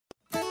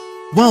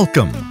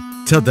Welcome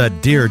to the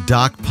Dear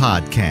Doc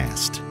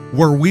podcast,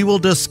 where we will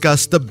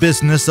discuss the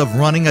business of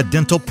running a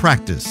dental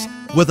practice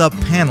with a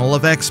panel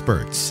of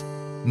experts.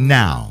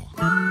 Now,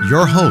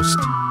 your host,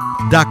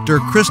 Dr.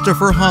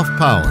 Christopher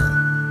Hoffpower.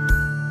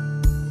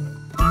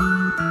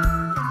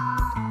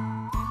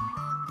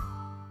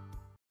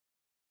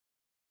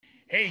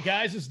 Hey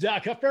guys, it's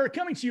Doc Hoffpower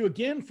coming to you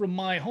again from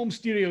my home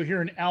studio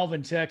here in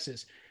Alvin,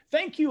 Texas.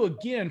 Thank you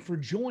again for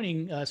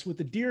joining us with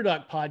the Dear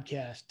Doc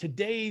podcast.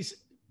 Today's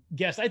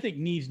guest, I think,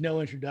 needs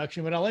no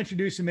introduction, but I'll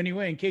introduce him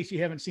anyway in case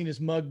you haven't seen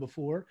his mug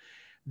before.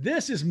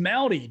 This is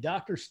Mautey,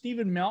 Dr.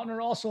 Stephen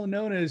Mautner, also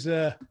known as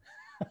the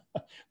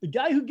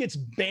guy who gets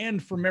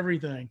banned from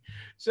everything.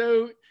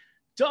 So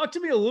talk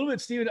to me a little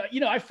bit, Stephen. You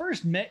know, I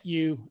first met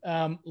you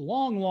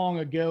long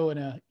ago in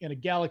a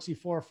galaxy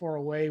far, far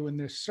away when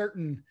there's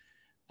certain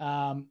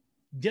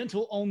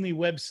dental-only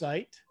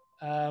website,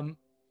 a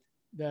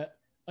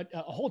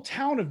whole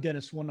town of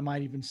dentists, one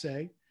might even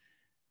say.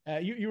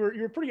 You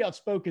were pretty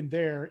outspoken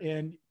there,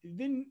 and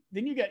then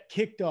you got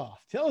kicked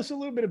off. Tell us a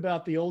little bit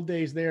about the old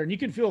days there, and you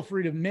can feel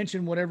free to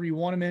mention whatever you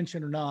want to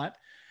mention or not,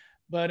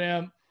 but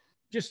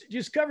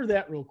just cover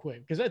that real quick,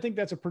 because I think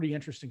that's a pretty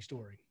interesting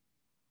story.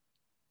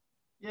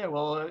 Yeah,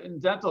 well, in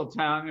Dental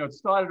Town, it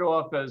started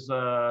off as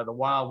the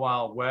Wild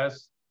Wild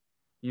West.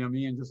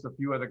 Me and just a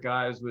few other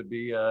guys would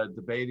be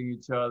debating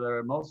each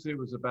other. Mostly it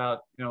was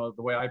about, the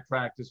way I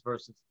practice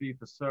versus fee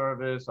for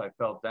service. I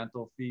felt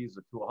dental fees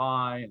are too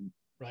high, and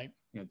right.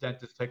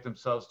 Dentists take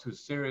themselves too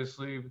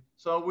seriously.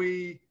 So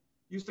we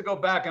used to go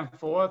back and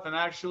forth, and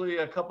actually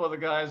a couple of the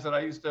guys that I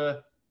used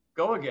to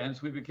go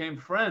against, we became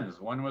friends.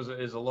 One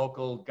is a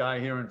local guy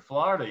here in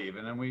Florida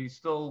even, and we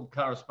still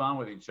correspond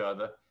with each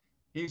other.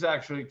 He's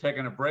actually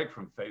taken a break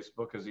from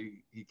Facebook because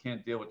he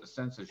can't deal with the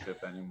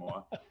censorship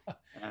anymore.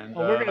 And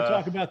we're going to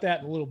talk about that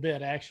in a little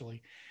bit,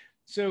 actually.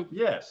 So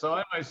yeah.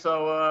 So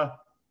anyway,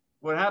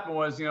 what happened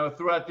was,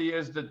 throughout the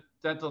years, the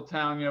Dental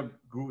Town,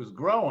 was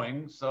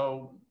growing.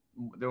 So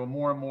there were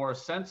more and more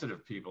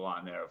sensitive people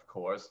on there, of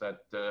course, that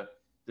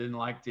didn't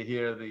like to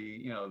hear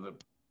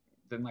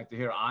didn't like to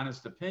hear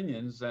honest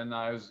opinions. And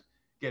I was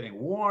getting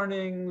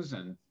warnings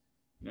and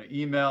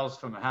emails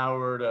from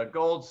Howard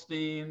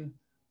Goldstein.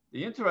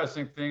 The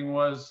interesting thing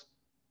was,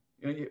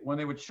 when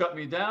they would shut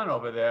me down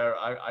over there,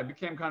 I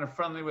became kind of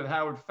friendly with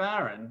Howard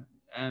Farron,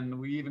 and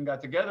we even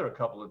got together a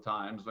couple of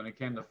times when he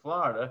came to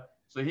Florida.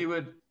 So he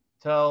would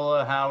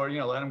tell Howard,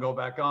 let him go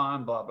back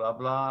on, blah, blah,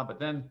 blah. But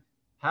then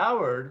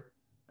Howard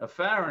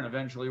Farron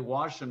eventually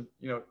washed him.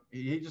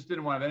 He just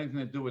didn't want to have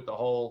anything to do with the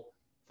whole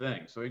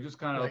thing. So he just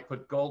kind of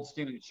put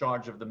Goldstein in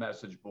charge of the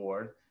message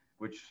board,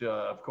 which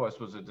of course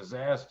was a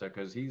disaster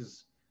because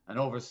he's an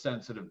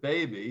oversensitive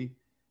baby.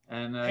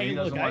 And he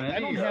doesn't want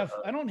any.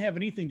 I don't have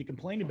anything to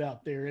complain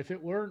about there. If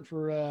it weren't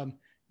for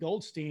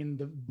Goldstein,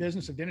 the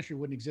Business of Dentistry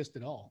wouldn't exist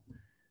at all.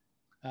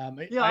 I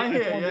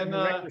hear you. And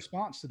direct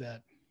response to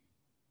that.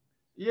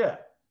 Yeah.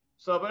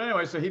 So, but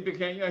anyway, so he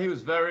became. He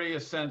was very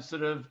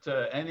sensitive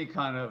to any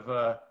kind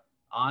of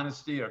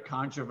honesty or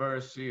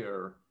controversy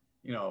or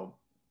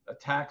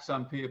attacks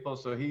on people.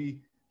 So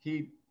he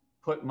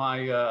put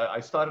I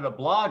started a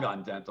blog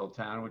on Dental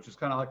Town, which is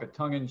kind of like a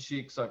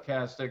tongue-in-cheek,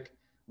 sarcastic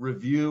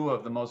review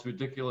of the most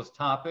ridiculous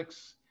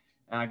topics,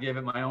 and I gave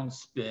it my own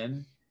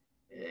spin.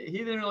 He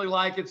didn't really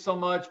like it so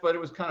much, but it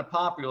was kind of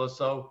popular,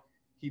 so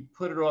he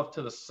put it off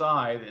to the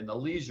side in the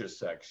leisure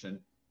section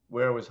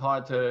where it was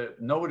hard to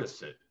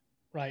notice it.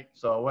 Right.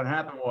 So what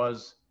happened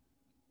was,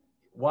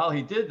 while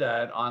he did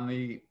that on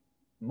the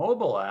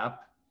mobile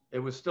app, it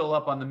was still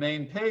up on the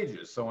main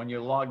pages. So when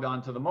you logged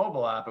on to the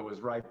mobile app, it was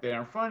right there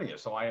in front of you.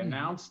 So I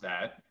announced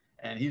that,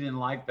 and he didn't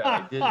like that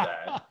I did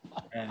that,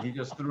 and he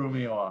just threw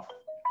me off.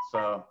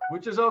 So,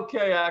 which is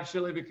okay,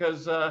 actually,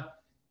 because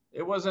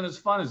it wasn't as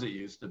fun as it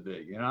used to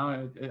be.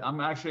 I'm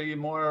actually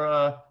more,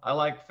 I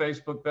like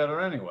Facebook better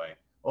anyway,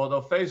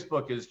 although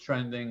Facebook is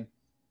trending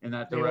in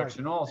that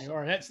direction also. They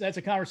are. That's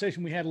a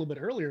conversation we had a little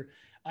bit earlier.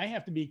 I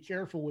have to be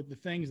careful with the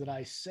things that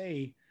I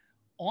say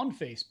on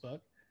Facebook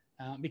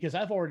because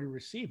I've already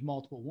received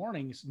multiple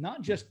warnings,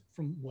 not just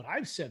from what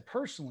I've said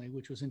personally,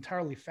 which was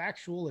entirely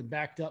factual and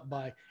backed up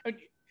by,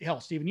 hell,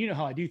 Stephen, you know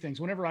how I do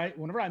things. Whenever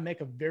I make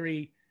a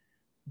very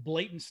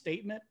blatant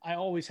statement, I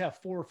always have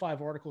 4 or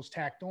 5 articles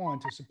tacked on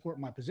to support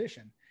my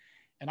position.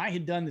 And I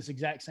had done this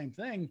exact same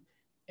thing,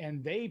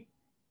 and they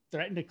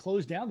threatened to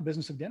close down the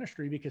Business of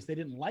Dentistry because they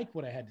didn't like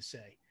what I had to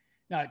say.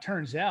 Now, it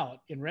turns out,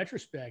 in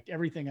retrospect,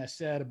 everything I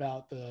said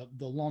about the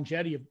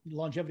longevity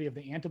of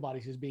the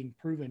antibodies is being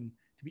proven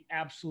to be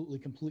absolutely,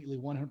 completely,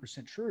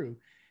 100% true.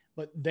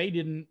 But it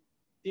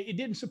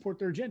didn't support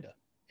their agenda.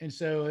 And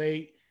so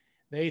they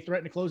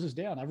threatened to close us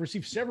down. I've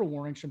received several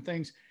warnings from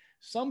things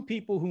some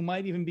people who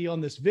might even be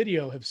on this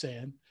video have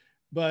said,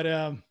 but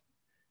and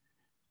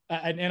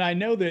I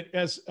know that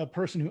as a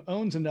person who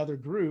owns another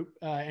group,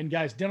 and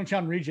guys, Dental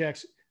Town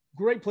Rejects,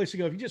 great place to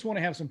go if you just want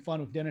to have some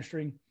fun with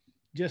dentistry.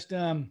 Just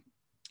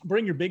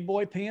bring your big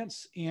boy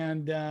pants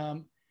and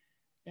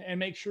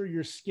make sure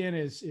your skin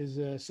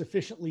is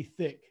sufficiently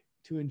thick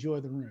to enjoy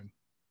the room.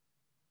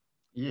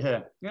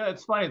 Yeah, yeah,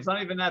 it's funny. It's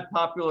not even that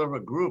popular of a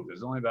group.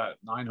 There's only about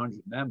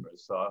 900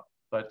 members. So,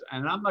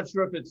 and I'm not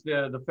sure if it's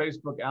the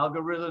Facebook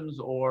algorithms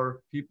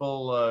or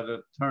people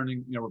that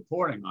turning,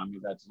 reporting on me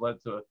that's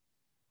led to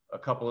a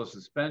couple of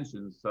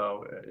suspensions.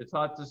 So it's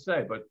hard to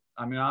say. But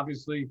I mean,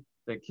 obviously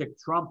they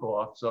kicked Trump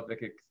off. So if they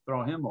could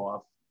throw him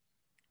off,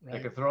 they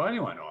Right. could throw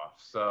anyone off.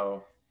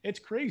 So It's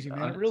crazy,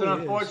 man. It it's an really is.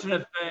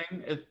 unfortunate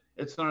thing.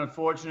 It's an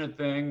unfortunate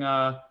thing.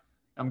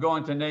 I'm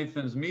going to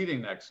Nathan's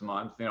meeting next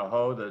month,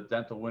 the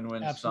Dental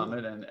Win-Win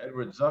Absolutely. Summit, and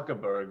Edward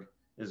Zuckerberg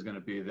is going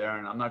to be there.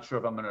 And I'm not sure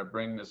if I'm going to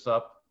bring this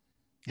up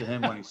to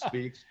him when he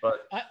speaks,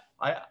 but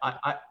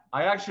I,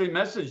 I actually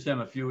messaged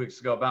him a few weeks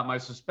ago about my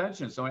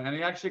suspension. So, and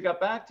he actually got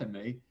back to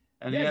me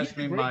and he yeah, he's asked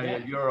a me great guy.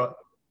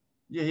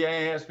 he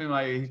asked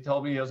me he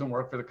told me he doesn't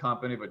work for the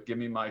company, but give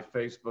me my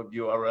Facebook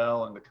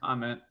URL and the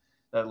comment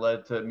that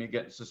led to me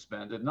getting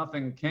suspended.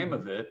 Nothing came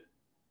of it.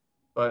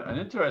 But an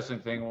interesting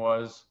thing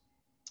was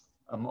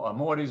a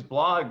Mautey's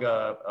blog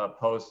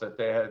post that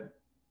they had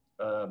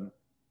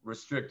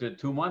restricted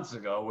 2 months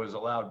ago was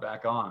allowed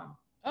back on.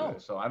 Oh,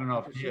 So I don't know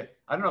if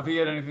he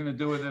had anything to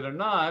do with it or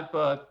not,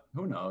 but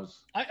who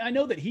knows? I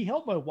know that he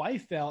helped my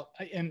wife out,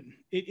 and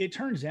it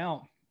turns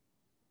out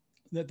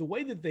that the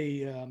way that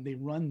they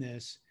run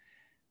this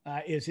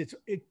is it's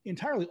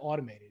entirely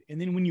automated, and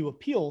then when you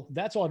appeal,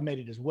 that's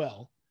automated as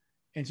well,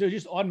 and so it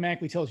just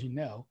automatically tells you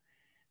no.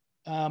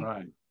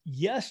 Right.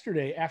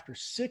 Yesterday, after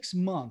 6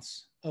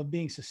 months of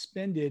being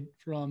suspended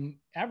from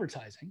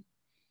advertising,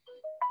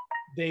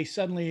 they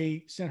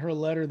suddenly sent her a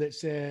letter that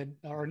said,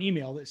 or an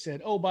email that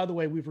said, "Oh, by the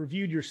way, we've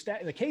reviewed your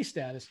the case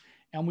status,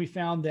 and we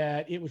found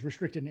that it was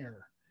restricted in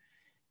error."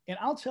 And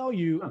I'll tell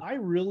you, I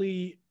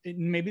really,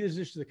 maybe this is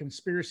just the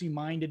conspiracy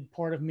minded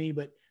part of me,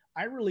 but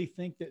I really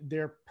think that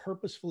they're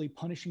purposefully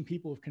punishing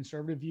people with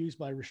conservative views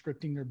by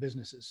restricting their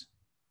businesses.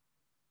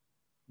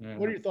 Yeah.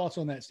 What are your thoughts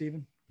on that,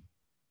 Stephen?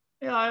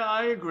 Yeah,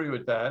 I agree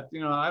with that.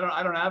 I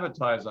don't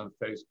advertise on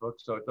Facebook,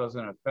 so it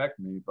doesn't affect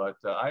me, but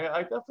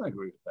I definitely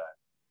agree with that.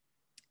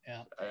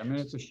 Yeah. I mean,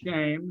 it's a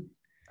shame.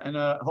 And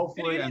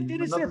hopefully,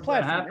 it is their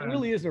platform. It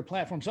really is their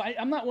platform. So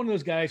I'm not one of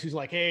those guys who's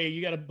like, hey,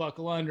 you got to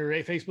buckle under.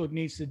 Hey, Facebook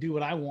needs to do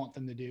what I want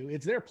them to do.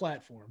 It's their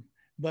platform.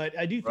 But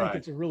I do think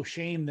it's a real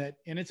shame that,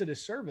 and it's a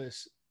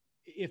disservice.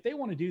 If they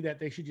want to do that,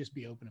 they should just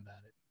be open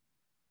about it.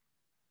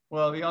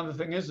 Well, the other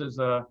thing is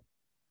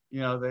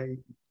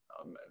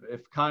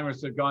if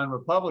Congress had gone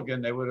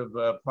Republican, they would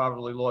have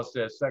probably lost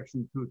their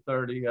Section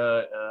 230,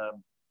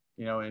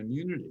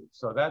 immunity.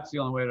 So that's the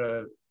only way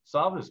to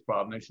solve this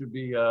problem. They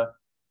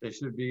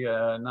should be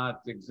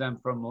not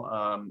exempt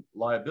from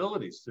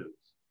liability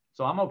suits.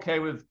 So I'm okay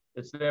with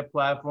it's their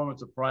platform.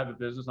 It's a private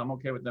business. I'm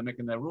okay with them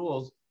making their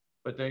rules,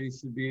 but they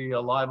should be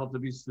liable to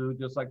be sued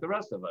just like the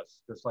rest of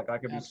us. Just like I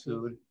could be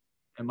sued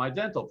in my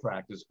dental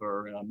practice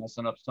for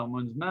messing up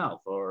someone's mouth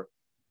or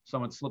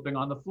someone slipping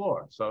on the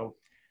floor. So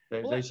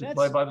they should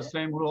play by the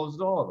same rules as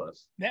all of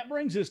us. That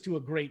brings us to a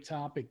great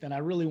topic that I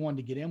really wanted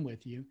to get in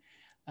with you.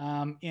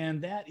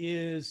 And that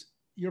is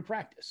your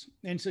practice.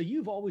 And so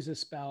you've always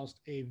espoused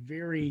a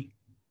very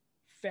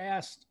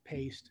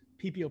fast-paced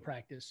PPO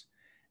practice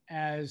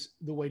as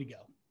the way to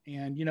go.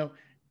 And,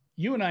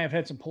 you and I have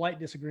had some polite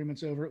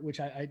disagreements over it, which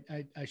I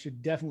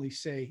should definitely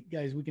say,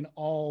 guys, we can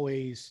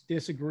always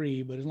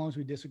disagree, but as long as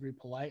we disagree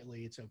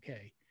politely, it's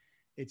okay.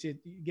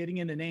 Getting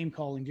into name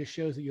calling just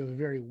shows that you have a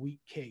very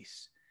weak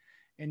case.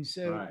 And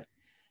so,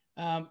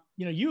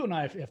 you and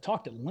I have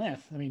talked at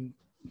length. I mean,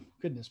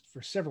 goodness,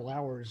 for several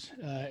hours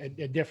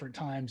at different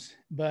times.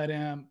 But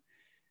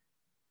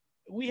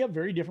we have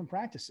very different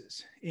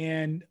practices.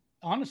 And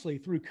honestly,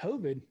 through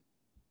COVID,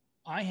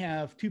 I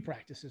have two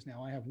practices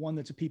now. I have one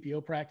that's a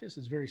PPO practice.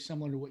 It's very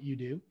similar to what you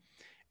do.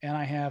 And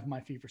I have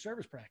my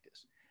fee-for-service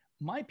practice.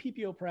 My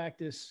PPO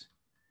practice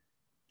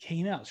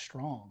came out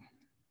strong.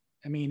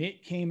 I mean,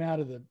 it came out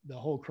of the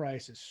whole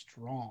crisis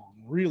strong,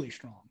 really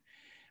strong.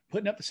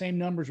 Putting up the same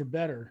numbers or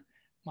better.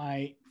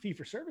 My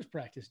fee-for-service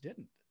practice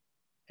didn't.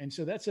 And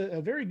so that's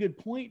a very good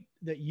point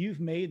that you've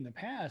made in the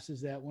past,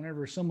 is that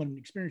whenever someone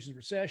experiences a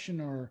recession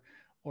or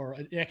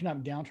an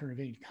economic downturn of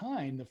any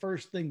kind, the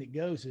first thing that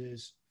goes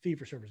is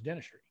fee-for-service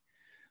dentistry.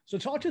 So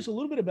talk to us a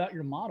little bit about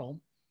your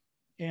model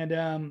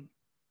and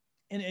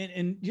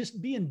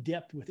just be in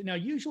depth with it. Now,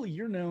 usually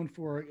you're known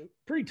for a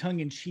pretty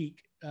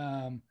tongue-in-cheek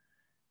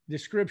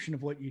description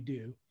of what you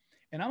do.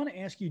 And I'm going to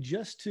ask you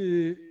just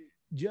to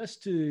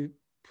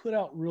put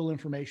out real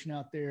information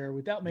out there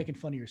without making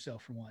fun of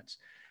yourself for once.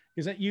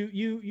 Because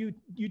you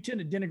tend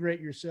to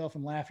denigrate yourself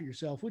and laugh at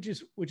yourself, which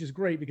is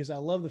great, because I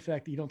love the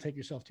fact that you don't take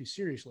yourself too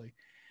seriously.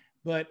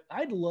 But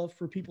I'd love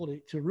for people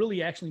to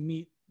really actually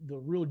meet the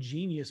real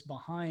genius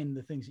behind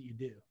the things that you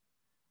do.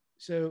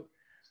 So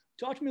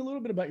talk to me a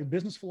little bit about your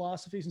business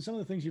philosophies and some of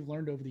the things you've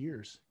learned over the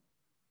years.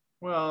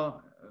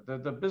 Well,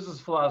 the business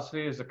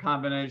philosophy is a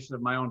combination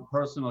of my own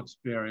personal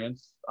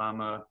experience.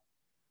 I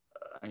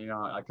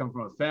come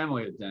from a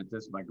family of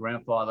dentists. My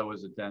grandfather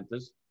was a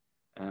dentist.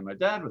 And my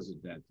dad was a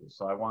dentist,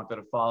 so I wanted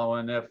to follow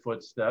in their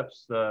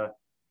footsteps. The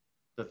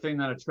thing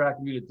that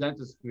attracted me to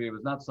dentistry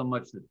was not so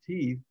much the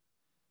teeth,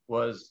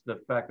 was the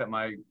fact that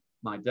my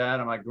my dad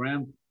and my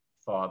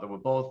grandfather were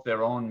both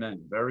their own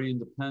men, very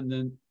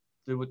independent,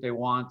 did what they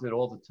wanted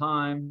all the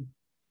time.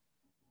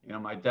 You know,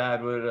 my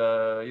dad would,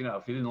 you know,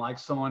 if he didn't like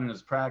someone in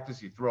his practice,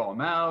 he'd throw him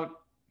out,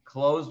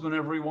 closed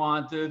whenever he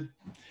wanted,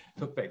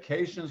 took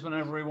vacations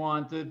whenever he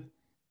wanted.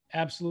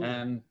 Absolutely.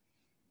 And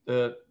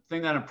the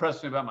thing that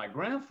impressed me about my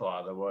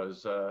grandfather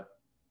was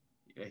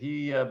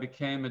he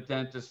became a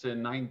dentist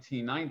in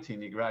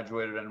 1919. He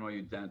graduated at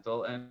NYU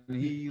Dental, and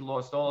he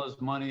lost all his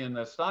money in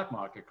the stock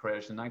market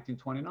crash in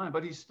 1929,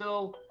 but he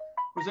still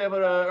was able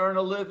to earn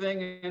a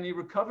living, and he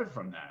recovered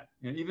from that.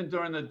 You know, even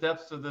during the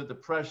depths of the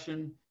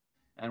Depression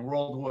and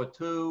World War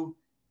II,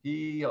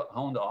 he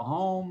owned a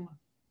home.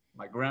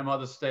 My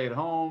grandmother stayed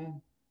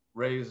home,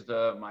 raised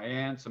my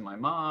aunts and my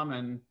mom,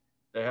 and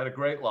they had a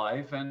great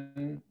life.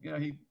 And, you know,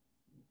 he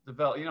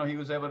developed, you know, he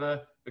was able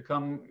to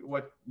become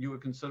what you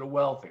would consider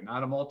wealthy,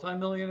 not a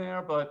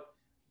multimillionaire, but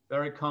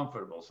very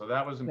comfortable. So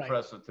that was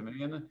impressive to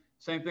me. And the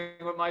same thing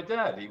with my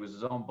dad. He was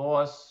his own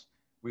boss.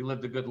 We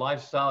lived a good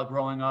lifestyle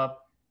growing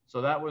up.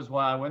 So that was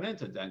why I went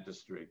into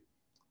dentistry.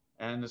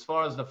 And as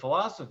far as the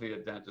philosophy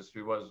of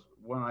dentistry was,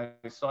 when I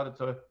started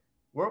to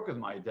work with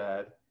my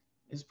dad,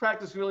 his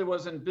practice really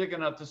wasn't big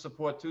enough to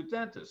support 2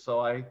 dentists. So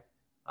I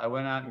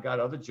went out and got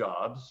other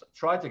jobs,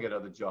 tried to get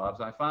other jobs.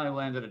 And I finally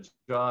landed a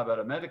job at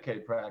a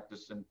Medicaid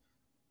practice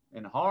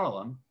in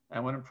Harlem.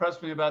 And what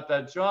impressed me about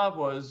that job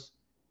was,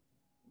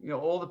 you know,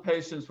 all the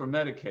patients were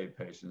Medicaid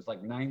patients,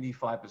 like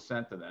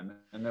 95% of them.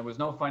 And there was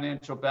no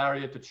financial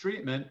barrier to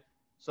treatment.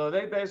 So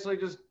they basically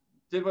just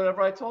did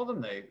whatever I told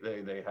them they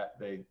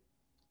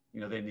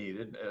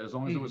needed, as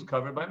long as it was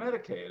covered by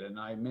Medicaid. And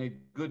I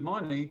made good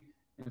money,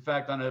 in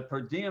fact, on a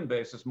per diem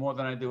basis, more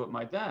than I do with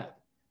my dad.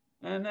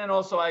 And then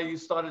also I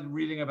started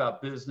reading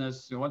about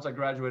business. You know, once I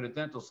graduated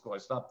dental school, I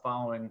stopped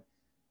following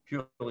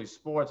purely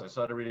sports. I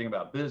started reading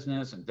about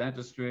business and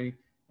dentistry.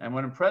 And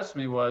what impressed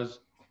me was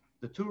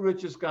the 2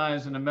 richest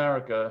guys in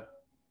America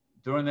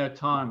during their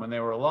time when they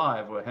were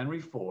alive were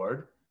Henry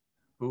Ford,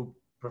 who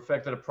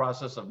perfected a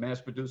process of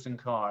mass producing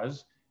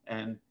cars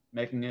and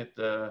making it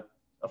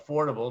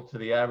affordable to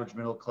the average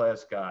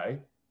middle-class guy.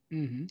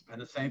 And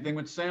the same thing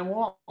with Sam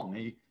Walton.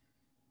 He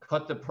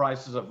cut the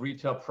prices of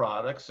retail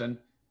products and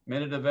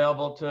made it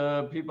available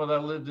to people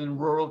that lived in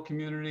rural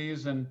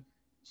communities and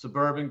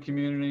suburban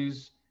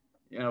communities,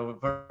 you know,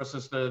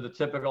 versus the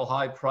typical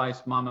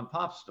high-priced mom and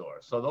pop store.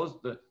 So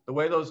the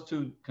way those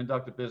 2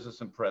 conducted business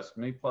impressed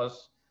me,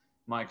 plus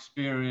my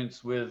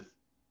experience with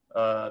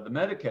the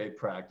Medicaid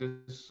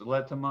practice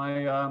led to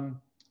my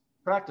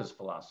practice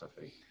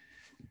philosophy.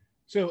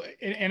 So,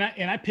 and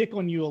I pick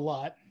on you a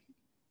lot,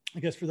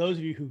 because for those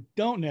of you who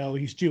don't know,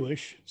 he's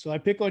Jewish. So I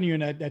pick on you,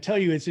 and I tell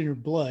you it's in your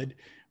blood,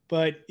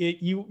 but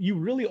you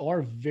really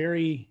are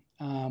very,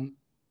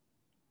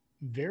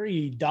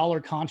 very dollar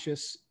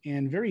conscious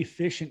and very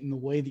efficient in the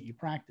way that you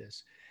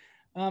practice.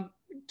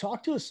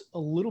 Talk to us a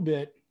little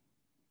bit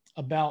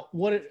about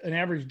what an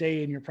average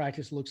day in your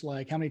practice looks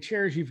like, how many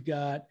chairs you've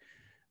got,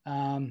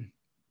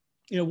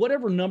 you know,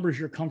 whatever numbers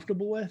you're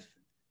comfortable with.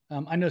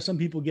 I know some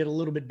people get a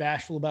little bit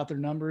bashful about their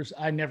numbers.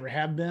 I never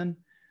have been.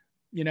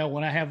 You know,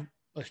 when I have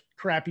a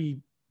crappy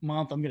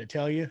month, I'm going to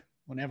tell you.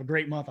 When I have a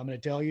great month, I'm going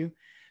to tell you.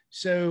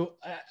 So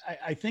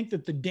I think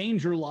that the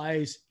danger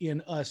lies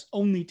in us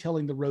only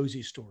telling the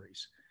rosy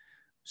stories.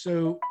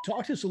 So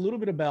talk to us a little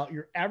bit about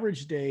your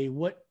average day,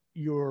 what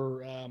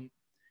your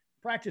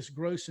practice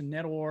gross and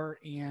net are,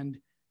 and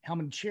how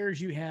many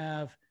chairs you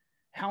have,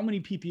 how many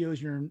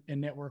PPOs you're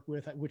in network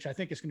with, which I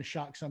think is going to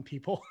shock some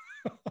people.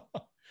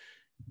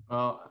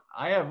 Well,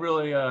 I have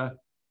really, I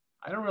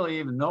don't really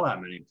even know how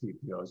many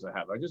PPOs I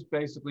have. I just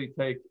basically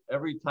take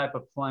every type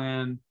of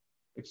plan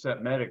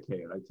except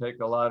Medicaid. I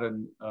take a lot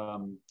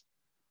of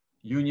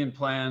union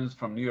plans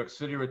from New York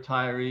City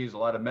retirees, a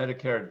lot of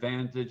Medicare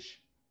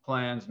Advantage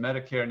plans.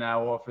 Medicare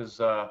now offers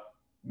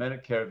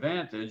Medicare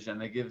Advantage, and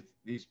they give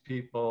these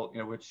people, you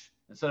know, which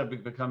instead of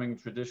becoming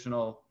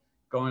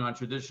going on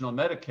traditional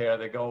Medicare,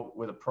 they go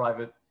with a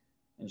private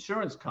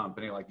insurance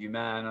company like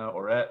Humana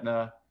or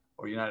Aetna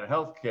or United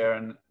Healthcare,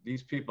 and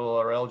these people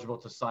are eligible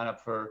to sign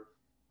up for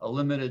a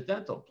limited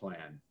dental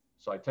plan.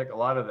 So I take a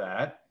lot of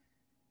that.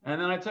 And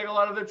then I take a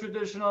lot of the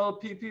traditional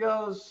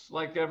PPOs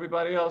like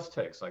everybody else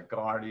takes, like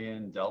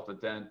Guardian, Delta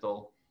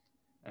Dental,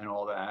 and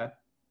all that.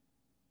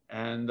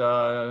 And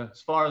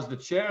as far as the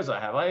chairs I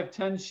have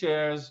 10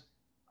 chairs.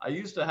 I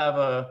used to have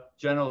a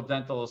General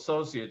Dental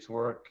Associates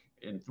work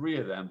in 3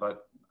 of them,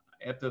 but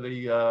after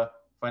the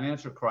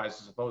financial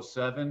crisis of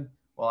 2007,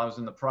 while I was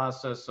in the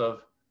process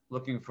of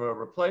looking for a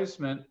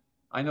replacement,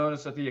 I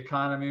noticed that the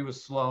economy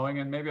was slowing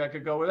and maybe I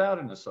could go without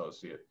an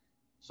associate.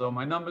 So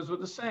my numbers were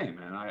the same.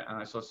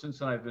 And so since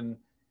then I've been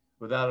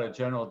without a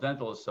General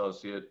Dental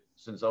Associate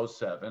since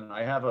 2007.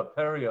 I have a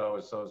perio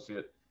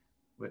associate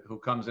who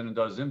comes in and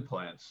does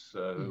implants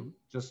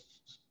just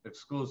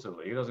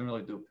exclusively. He doesn't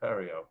really do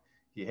perio.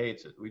 He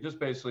hates it. We just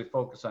basically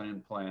focus on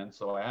implants.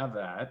 So I have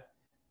that.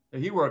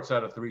 He works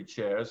out of 3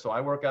 chairs. So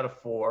I work out of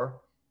 4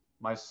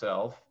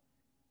 myself.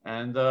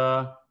 And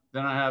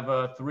then I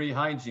have 3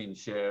 hygiene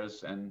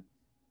chairs and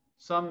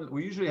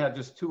we usually have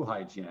just 2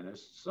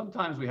 hygienists.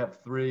 Sometimes we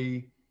have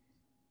 3,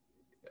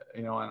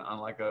 you know, on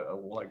like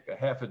a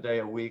half a day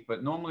a week,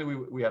 but normally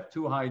we have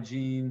 2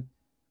 hygiene,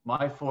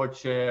 my 4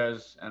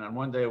 chairs, and on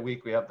 1 day a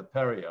week we have the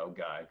perio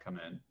guy come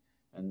in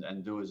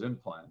and do his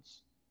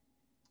implants.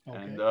 Okay.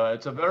 And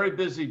it's a very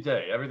busy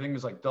day. Everything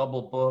is like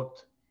double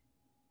booked.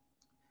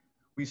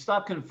 We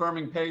stopped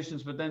confirming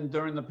patients, but then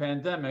during the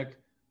pandemic,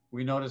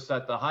 we noticed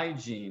that the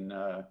hygiene,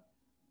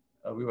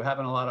 we were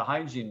having a lot of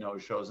hygiene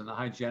no-shows, and the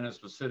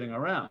hygienist was sitting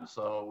around.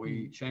 So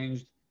we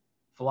changed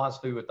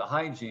philosophy with the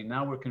hygiene.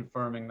 Now we're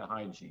confirming the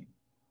hygiene,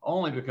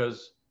 only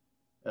because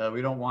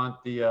we don't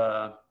want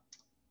the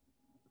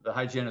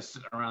hygienist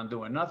sitting around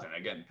doing nothing.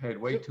 They're getting paid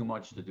way too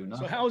much to do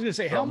nothing. So I was going to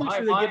say, how much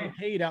are they getting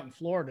paid out in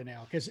Florida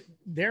now? Because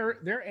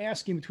they're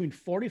asking between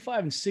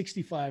 45 and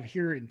 65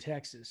 here in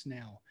Texas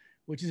now,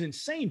 which is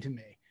insane to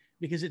me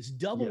because it's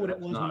double what it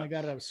was when I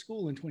got out of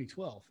school in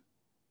 2012.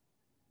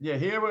 Yeah,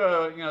 here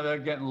you know, they're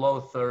getting low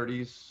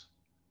 30s,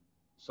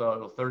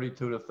 so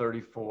 32 to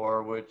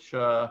 34, which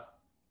I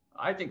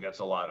think that's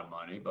a lot of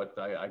money, but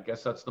I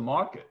guess that's the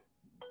market,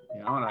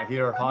 you know. And I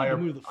hear higher.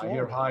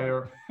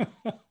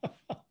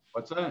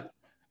 What's that?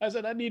 I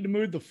said I need to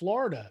move to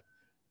Florida.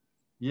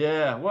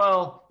 Yeah,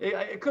 well,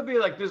 it could be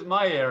like this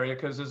my area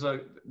because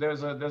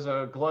there's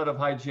a glut of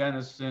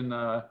hygienists in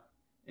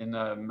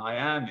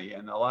Miami,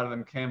 and a lot of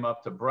them came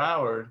up to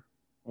Broward.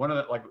 One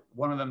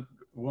of them,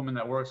 woman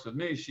that works with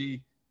me,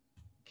 she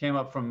came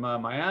up from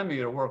Miami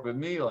to work with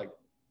me like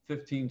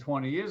 15,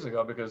 20 years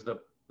ago because the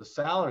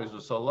salaries were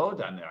so low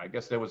down there. I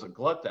guess there was a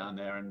glut down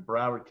there, and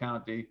Broward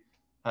County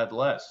had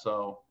less.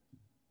 So,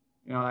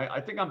 you know,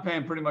 I think I'm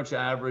paying pretty much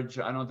average.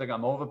 I don't think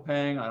I'm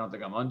overpaying. I don't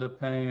think I'm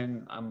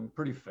underpaying. I'm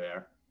pretty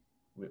fair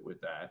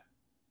with that.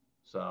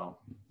 So.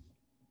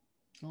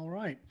 All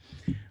right.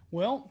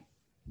 Well,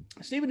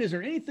 Stephen, is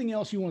there anything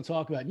else you want to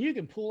talk about? And you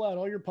can pull out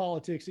all your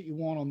politics that you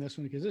want on this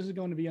one, because this is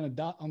going to be on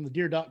the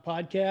Dear Doc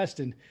podcast.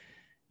 And,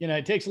 you know,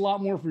 it takes a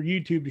lot more for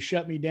YouTube to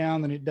shut me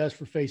down than it does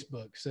for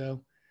Facebook.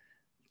 So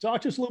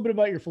talk to us a little bit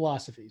about your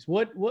philosophies.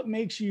 What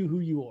makes you who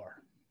you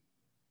are?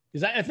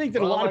 Because I think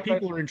that a lot of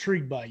people are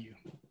intrigued by you.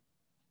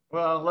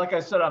 Well, like I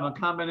said, I'm a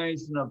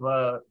combination of,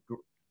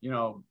 you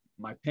know,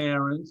 my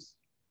parents.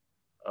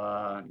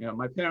 You know,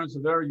 my parents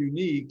are very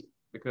unique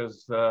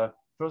because,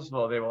 first of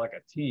all, they were like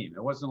a team.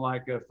 It wasn't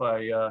like if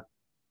I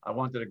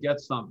wanted to get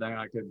something,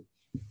 I could,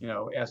 you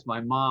know, ask my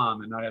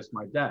mom and not ask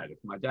my dad. If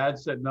my dad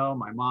said no,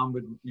 my mom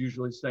would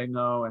usually say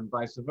no, and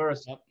vice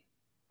versa. Yep.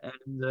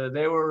 And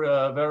they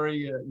were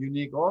very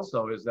unique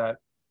also, is that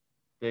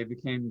they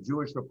became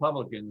Jewish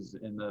Republicans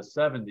in the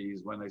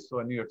 70s when they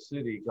saw New York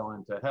City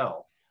going to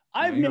hell.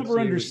 I've never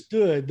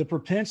understood the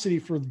propensity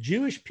for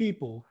Jewish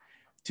people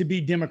to be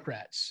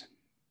Democrats.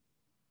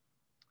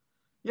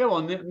 Yeah,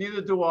 well,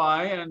 neither do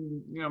I.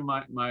 And, you know,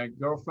 my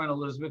girlfriend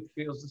Elizabeth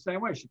feels the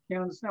same way. She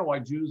can't understand why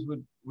Jews are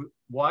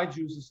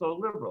so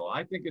liberal.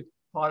 I think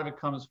part of it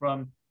comes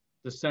from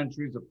the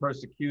centuries of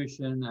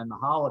persecution and the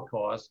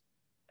Holocaust,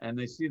 and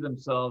they see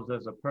themselves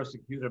as a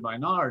persecuted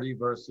minority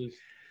versus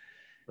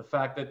the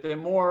fact that they're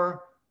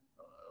more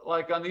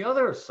like on the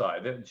other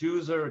side. That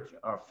Jews are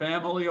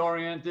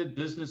family-oriented,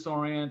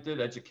 business-oriented,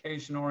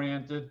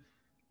 education-oriented,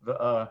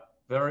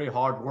 very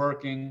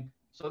hardworking.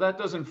 So that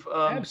doesn't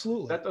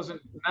absolutely, that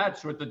doesn't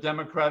match with the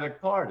Democratic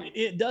Party.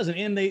 It doesn't,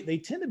 and they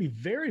tend to be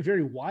very,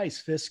 very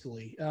wise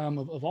fiscally.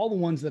 Of all the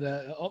ones that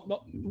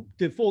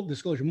did full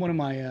disclosure, one of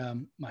my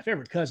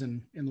favorite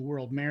cousin in the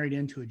world married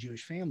into a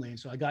Jewish family, and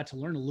so I got to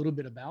learn a little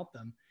bit about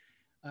them,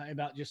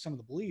 about just some of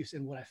the beliefs.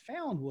 And what I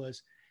found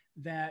was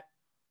that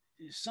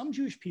some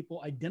Jewish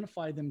people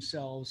identify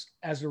themselves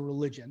as a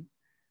religion,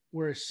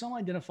 whereas some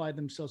identify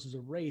themselves as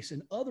a race,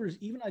 and others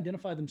even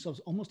identify themselves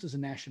almost as a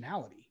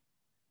nationality.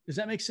 Does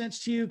that make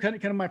sense to you?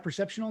 Kind of my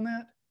perception on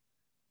that?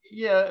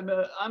 Yeah,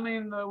 I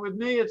mean, with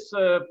me, it's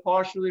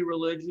partially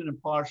religion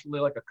and partially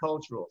like a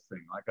cultural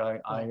thing. Like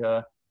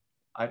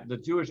the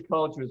Jewish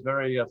culture is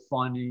very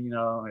funny. You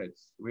know,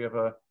 we have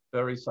a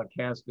very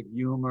sarcastic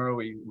humor.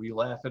 We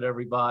laugh at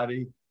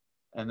everybody,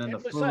 and then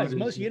besides,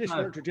 most Yiddish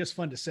words are just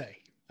fun to say.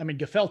 I mean,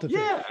 gefilte.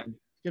 Yeah,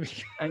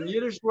 and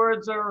Yiddish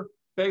words are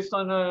based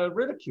on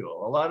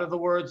ridicule. A lot of the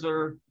words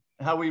are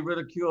how we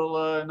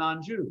ridicule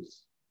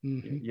non-Jews.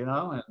 Mm-hmm. You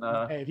know,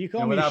 and hey, if you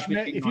call me a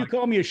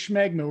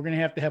schmegma, we're going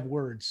to have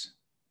words.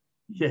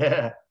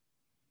 Yeah,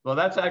 well,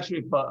 that's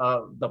actually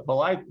the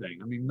polite thing.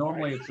 I mean,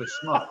 normally it's a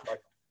schmuck.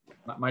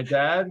 Like my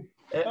dad.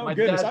 Oh my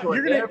goodness,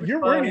 we're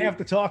going to have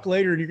to talk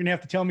later, and you're going to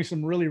have to tell me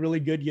some really, really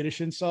good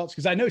Yiddish insults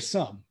because I know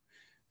some.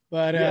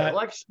 But yeah,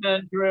 like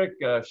schnendrick,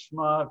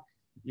 schmuck,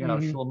 you know,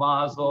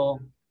 schlemazel,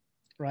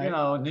 right? You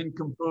know,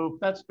 nincompoop.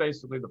 That's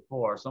basically the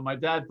 4. So my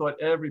dad thought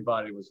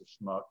everybody was a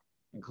schmuck,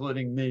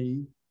 including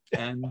me.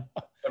 And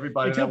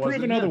everybody until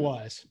proven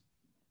otherwise.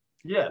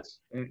 Yes,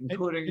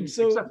 including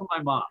except for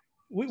my mom.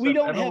 We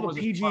don't have a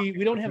PG.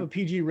 We don't have a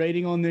PG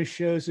rating on this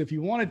show. So if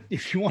you want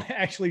to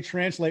actually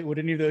translate what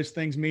any of those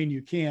things mean,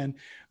 you can.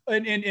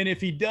 And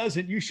if he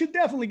doesn't, you should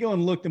definitely go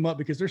and look them up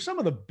because they're some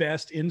of the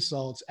best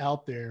insults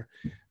out there.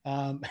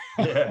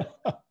 Yeah.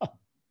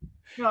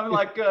 You know,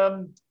 like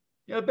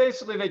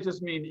basically they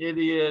just mean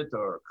idiot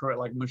or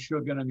like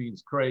mashugana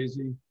means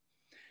crazy.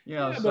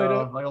 Yeah, So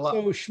but like a lot.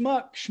 so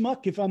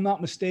schmuck, if I'm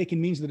not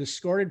mistaken, means the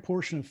discarded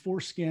portion of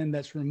foreskin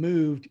that's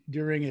removed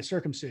during a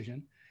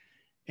circumcision,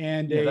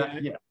 and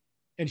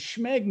and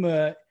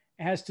schmegma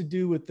has to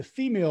do with the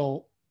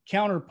female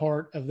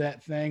counterpart of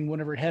that thing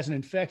whenever it has an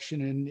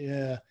infection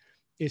and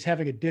is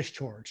having a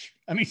discharge.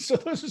 I mean, so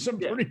those are some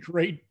pretty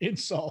great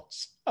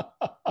insults.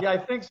 Yeah, I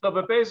think so.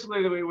 But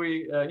basically,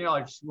 we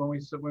like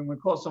when we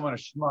call someone a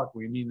schmuck,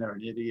 we mean they're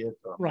an idiot.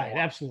 Right.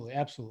 Absolutely.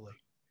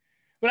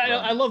 But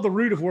I love the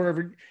root of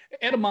word.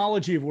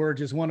 Etymology of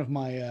words is one of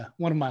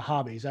my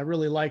hobbies. I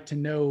really like to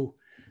know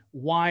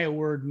why a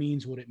word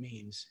means what it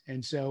means.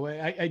 And so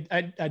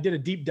I did a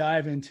deep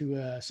dive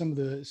into some of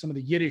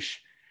the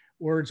Yiddish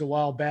words a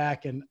while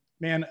back, and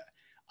man,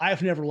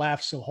 I've never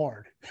laughed so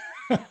hard.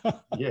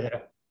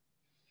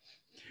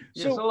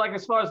 So like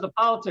as far as the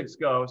politics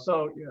go,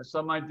 so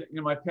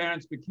my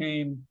parents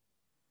became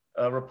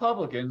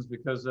Republicans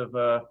because of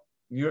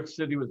New York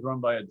City was run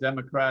by a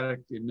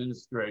Democratic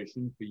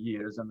administration for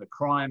years, and the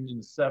crime in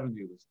the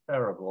 70s was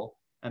terrible.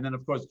 And then,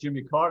 of course,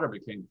 Jimmy Carter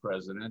became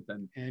president,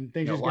 and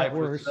things just got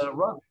worse.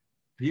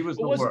 He was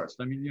the worst.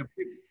 I mean,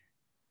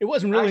 it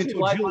wasn't really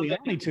until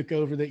Giuliani took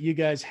over that you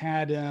guys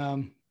had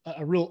a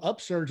real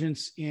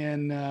upsurgence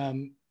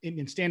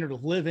in standard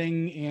of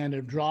living and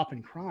a drop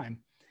in crime.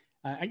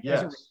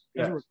 As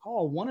I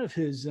recall, one of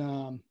his,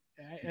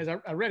 as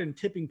I read in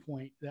Tipping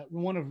Point, that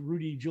one of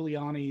Rudy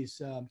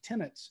Giuliani's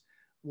tenets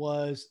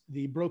was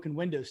the broken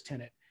windows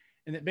tenet.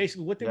 And that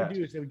basically what they would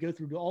do is they would go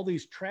through all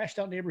these trashed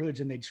out neighborhoods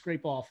and they'd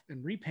scrape off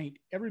and repaint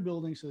every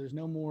building so there's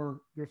no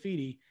more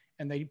graffiti,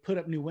 and they put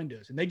up new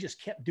windows. And they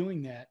just kept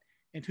doing that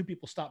until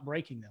people stopped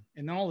breaking them.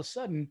 And then all of a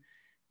sudden,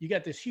 you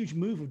got this huge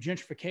move of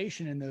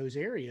gentrification in those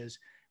areas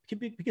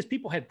because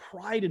people had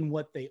pride in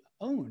what they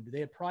owned.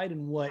 They had pride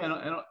in what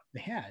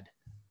they had.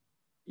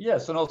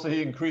 Yes, and also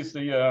he increased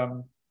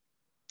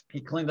he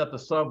cleaned up the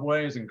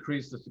subways,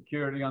 increased the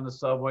security on the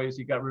subways.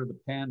 He got rid of the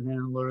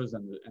panhandlers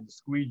and the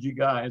squeegee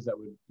guys that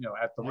would,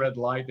 at the red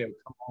light, they would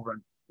come over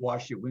and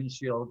wash your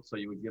windshield, so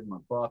you would give them a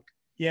buck.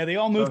 Yeah, they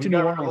all moved to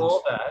New Orleans.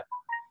 All that.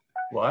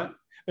 What?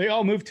 They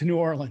all moved to New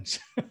Orleans.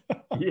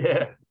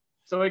 Yeah.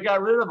 So he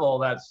got rid of all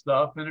that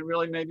stuff, and it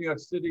really made New York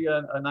City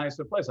a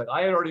nicer place. Like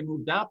I had already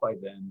moved out by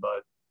then,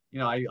 but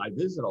I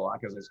visited a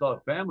lot because I still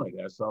have family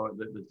there. So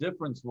the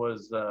difference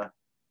was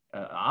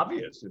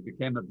obvious. It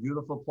became a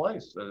beautiful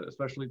place,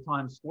 especially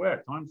Times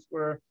Square. Times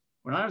Square,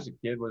 when I was a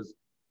kid, was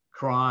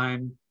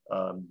crime,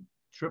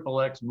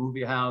 XXX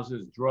movie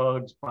houses,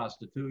 drugs,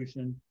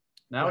 prostitution.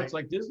 Now it's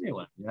like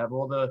Disneyland. You have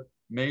all the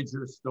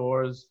major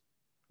stores,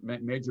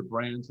 major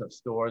brands have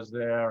stores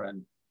there,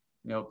 and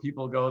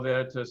people go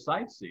there to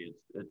sightsee.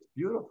 It's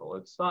beautiful.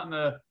 It's starting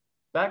to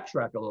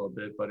backtrack a little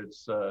bit, but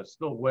it's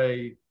still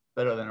way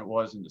better than it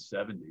was in the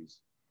 70s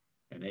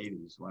and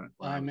 80s when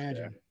I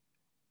imagine.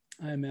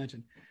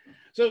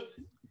 So,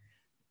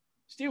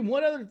 Steve,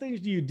 what other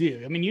things do you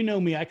do? I mean, you know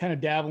me, I kind of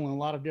dabble in a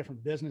lot of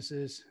different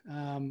businesses.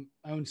 I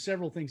own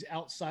several things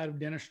outside of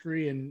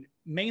dentistry and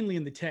mainly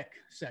in the tech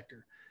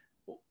sector.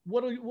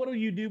 What do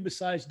you do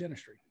besides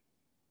dentistry?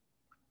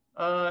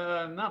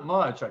 Not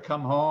much. I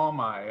come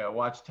home, I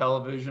watch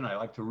television, I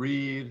like to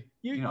read.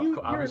 You're an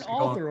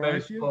author,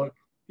 aren't you?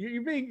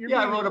 You're being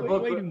I wrote a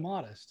book. Way too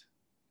modest.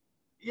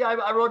 Yeah,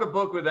 I wrote a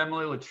book with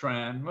Emily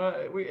Letran.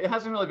 It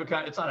hasn't really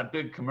become. It's not a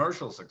big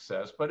commercial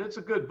success, but it's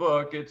a good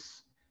book.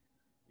 It's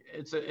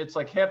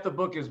like half the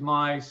book is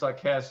my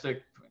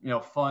sarcastic,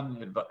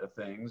 fun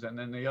things, and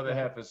then the other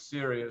half is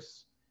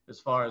serious as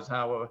far as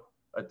how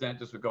a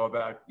dentist would go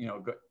about,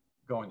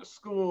 going to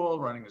school,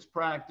 running his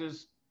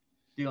practice,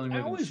 dealing with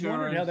insurance. I always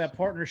wondered how that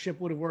partnership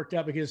would have worked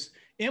out, because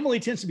Emily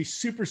tends to be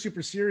super,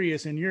 super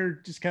serious, and you're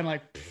just kind of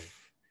like,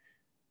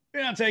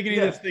 you're not taking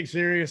any of this thing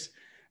serious.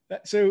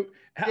 So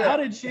how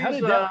did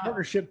that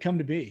partnership come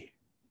to be?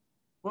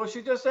 Well,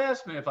 she just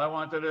asked me if I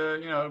wanted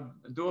to,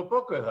 do a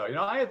book with her.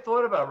 I had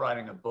thought about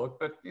writing a book,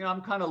 but,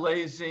 I'm kind of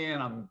lazy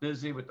and I'm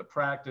busy with the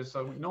practice.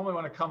 So normally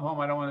when I come home,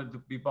 I don't want to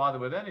be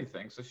bothered with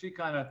anything. So she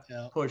kind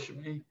of pushed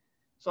me.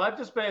 So I've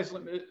just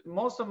basically,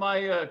 most of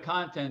my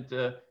content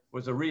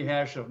was a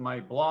rehash of my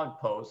blog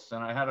posts,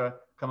 and I had to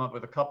come up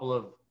with a couple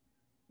of,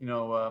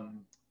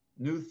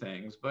 new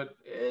things, but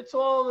it's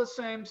all the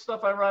same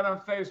stuff I write on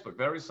Facebook.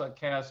 Very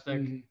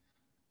sarcastic,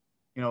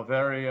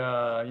 very,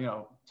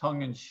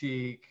 tongue in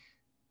cheek.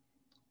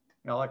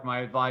 Like my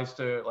advice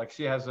to, like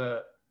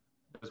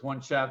there's one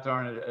chapter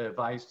on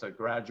advice to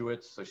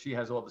graduates. So she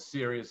has all the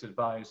serious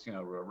advice,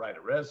 write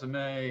a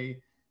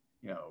resume,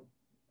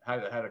 how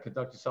to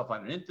conduct yourself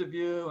on an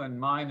interview. And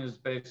mine is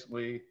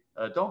basically,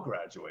 don't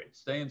graduate,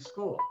 stay in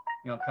school,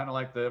 kind of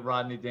like the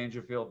Rodney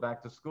Dangerfield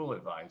back to school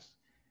advice.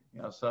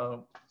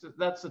 So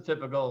that's the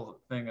typical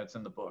thing that's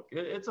in the book.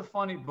 It's a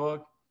funny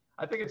book.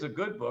 I think it's a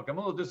good book. I'm a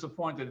little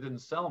disappointed it didn't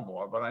sell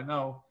more, but I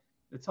know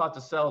it's hard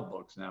to sell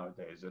books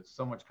nowadays. It's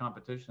so much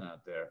competition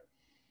out there.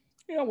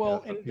 Yeah,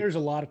 well, and there's a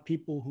lot of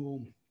people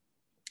who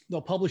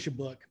they'll publish a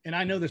book, and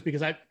I know this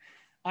because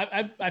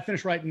I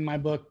finished writing my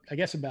book, I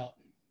guess about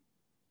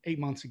 8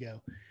 months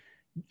ago,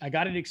 I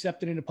got it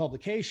accepted into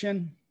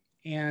publication,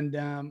 and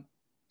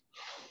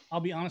I'll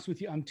be honest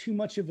with you, I'm too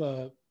much of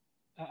a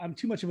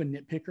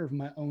nitpicker of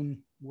my own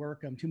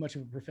work. I'm too much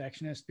of a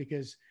perfectionist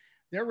because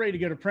they're ready to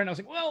go to print. I was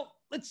like, well,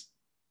 let's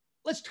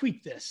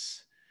tweak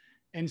this.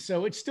 And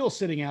so it's still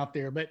sitting out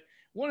there. But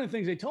one of the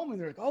things they told me,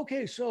 they're like,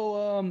 okay,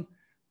 so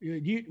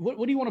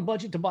what do you want to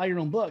budget to buy your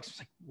own books? It's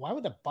like, why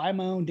would I buy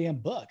my own damn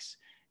books?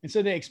 And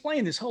so they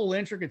explained this whole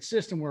intricate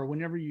system where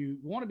whenever you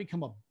want to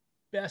become a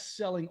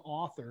best-selling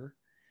author,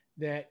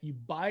 that you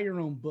buy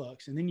your own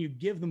books and then you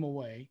give them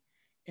away.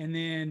 And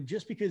then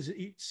just because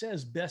it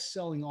says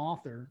best-selling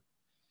author,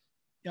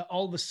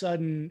 all of a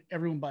sudden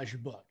everyone buys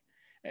your book.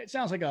 It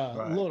sounds like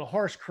a load of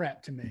harsh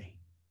crap to me.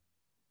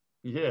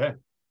 Yeah.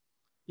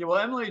 Yeah. Well,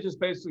 Emily just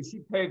basically, she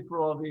paid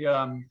for all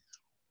the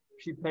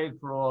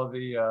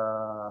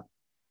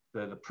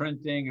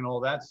printing and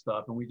all that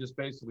stuff. And we just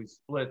basically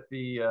split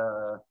the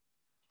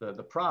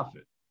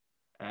profit.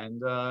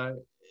 And,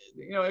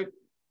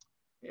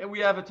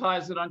 we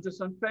advertised it on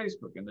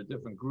Facebook in the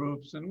different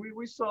groups, and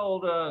we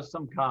sold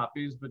some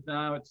copies, but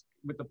now it's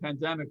with the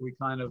pandemic, we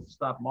kind of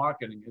stopped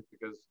marketing it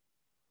because,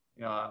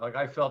 like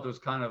I felt it was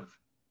kind of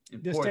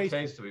in poor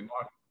taste to be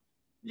marketed.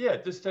 Yeah,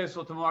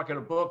 distasteful to market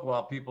a book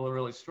while people are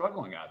really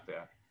struggling out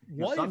there.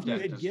 What if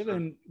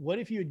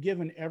you had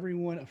given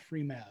everyone a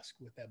free mask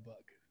with that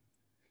book?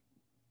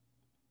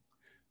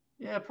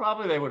 Yeah,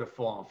 probably they would have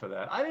fallen for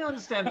that. I didn't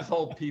understand this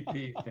whole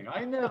PPE thing.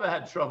 I never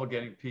had trouble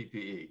getting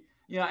PPE.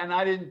 And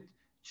I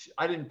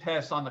didn't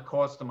pass on the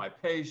cost to my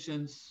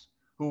patients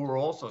who were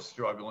also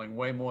struggling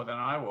way more than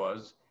I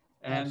was.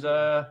 And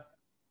I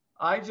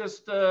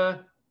just,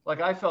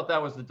 I felt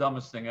that was the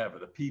dumbest thing ever,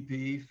 the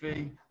PPE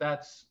fee.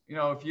 That's,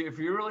 if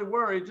you're really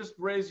worried, just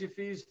raise your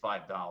fees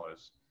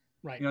 $5.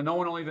 Right. No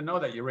one will even know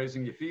that you're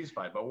raising your fees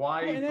 $5, but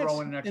why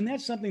throw in an extra? And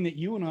that's something that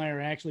you and I are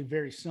actually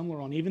very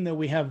similar on, even though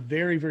we have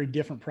very, very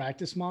different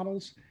practice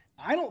models.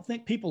 I don't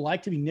think people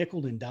like to be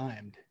nickeled and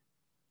dimed.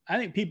 I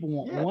think people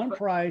want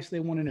price. They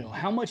want to know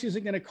how much is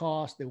it going to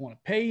cost. They want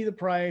to pay you the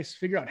price,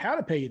 figure out how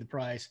to pay you the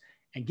price,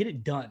 and get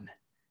it done.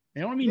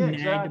 They don't want to be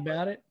nagged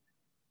about it.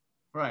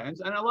 Right. And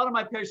a lot of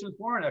my patients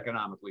weren't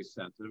economically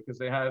sensitive because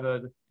they had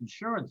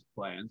insurance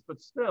plans,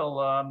 but still,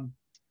 I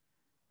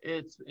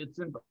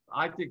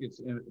think it's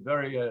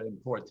very in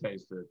poor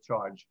taste to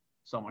charge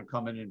someone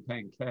coming in and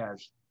paying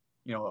cash,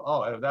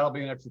 that'll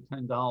be an extra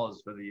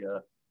 $10 for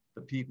the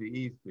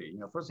PPE fee.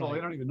 First of all,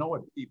 they don't even know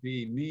what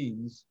PPE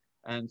means.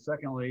 And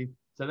secondly,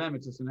 to them,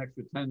 it's just an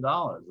extra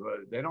 $10.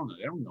 They don't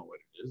know what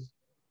it is,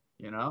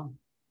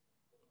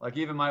 Like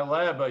even my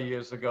lab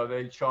years ago,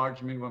 they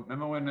charged me,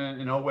 remember when in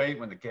 2008,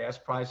 when the gas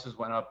prices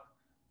went up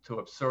to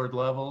absurd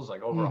levels,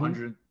 like over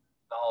 $100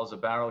 a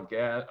barrel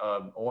gas,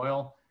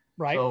 oil.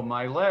 Right. So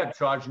my lab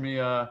charged me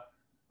an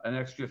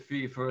extra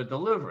fee for a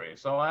delivery.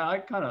 So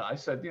I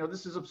said,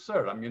 this is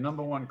absurd. I'm your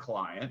number one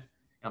client.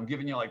 I'm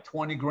giving you like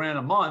 20 grand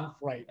a month.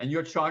 Right. And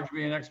you're charging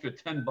me an extra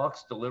 $10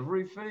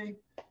 delivery fee.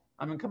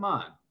 I mean, come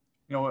on.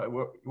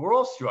 We're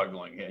all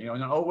struggling here. In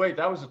 2008,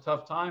 that was a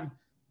tough time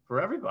for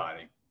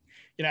everybody.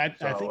 I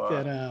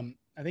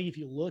think if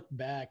you look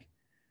back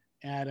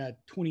at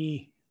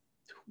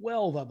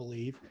 2012, I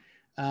believe,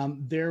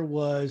 there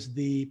was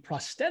the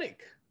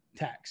prosthetic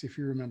tax, if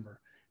you remember,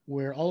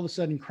 where all of a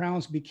sudden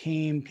crowns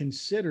became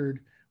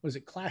considered, was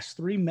it class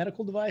 3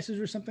 medical devices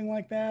or something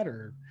like that?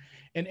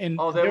 They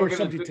were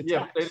subject to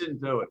tax. They didn't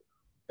do it.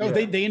 Oh,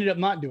 yeah. They ended up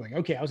not doing.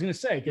 Okay, I was going to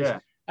say,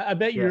 because I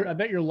bet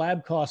your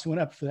lab costs went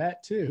up for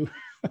that too.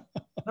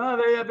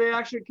 No, they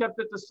actually kept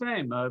it the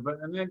same. But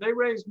I mean, they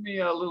raised me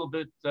a little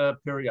bit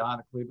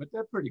periodically, but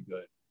they're pretty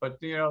good. But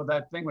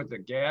that thing with the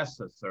gas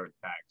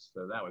surtax,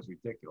 that was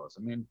ridiculous.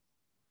 I mean,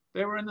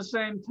 they were in the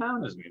same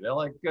town as me. They're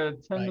like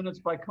 10 minutes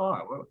by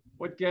car.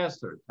 What gas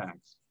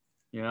surtax?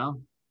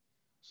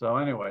 So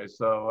anyway,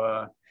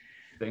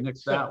 they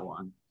nixed that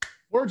one.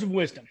 Words of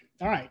wisdom.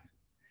 All right.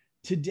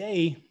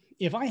 Today,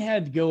 if I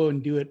had to go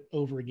and do it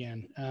over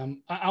again,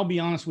 I'll be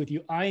honest with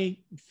you.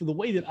 For the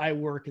way that I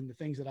work and the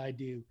things that I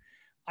do,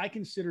 I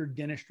consider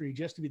dentistry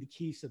just to be the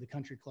keys to the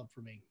country club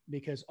for me,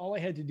 because all I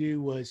had to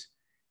do was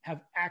have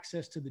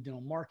access to the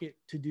dental market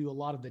to do a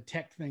lot of the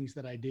tech things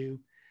that I do.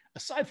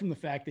 Aside from the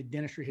fact that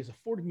dentistry has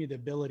afforded me the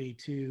ability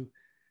to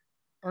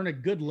earn a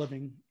good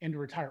living and to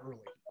retire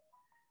early.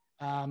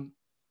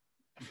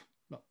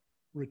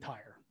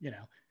 Retire,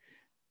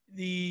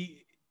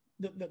 The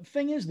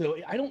thing is, though,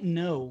 I don't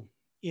know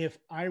if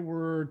I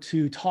were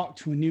to talk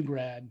to a new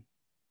grad,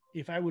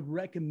 if I would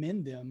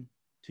recommend them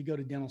to go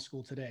to dental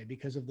school today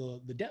because of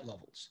the debt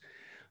levels.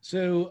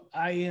 So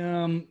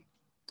I'm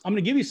going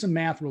to give you some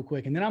math real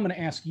quick, and then I'm going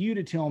to ask you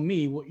to tell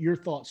me what your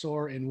thoughts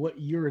are and what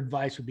your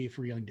advice would be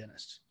for young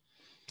dentists.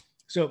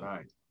 So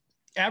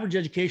average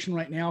education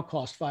right now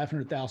costs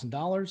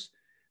 $500,000.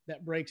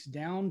 That breaks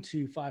down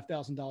to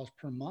 $5,000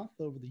 per month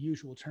over the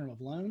usual term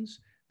of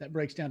loans. That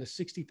breaks down to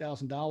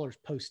 $60,000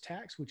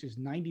 post-tax, which is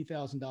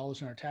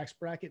 $90,000 in our tax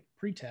bracket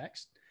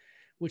pre-tax,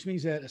 which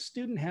means that a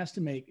student has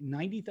to make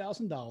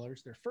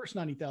 $90,000. Their first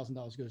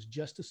 $90,000 goes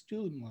just to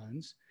student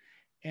loans.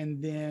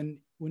 And then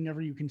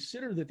whenever you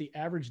consider that the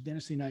average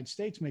dentist in the United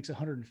States makes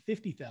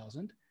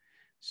 150,000,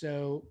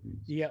 so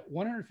you get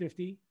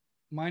 150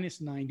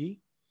 minus 90,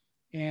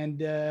 and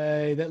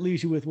that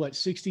leaves you with what,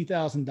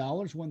 $60,000.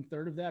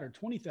 1/3 of that, or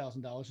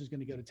 $20,000, is going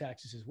to go to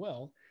taxes as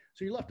well.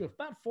 So you're left with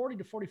about $40,000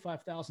 to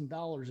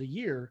 $45,000 a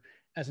year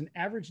as an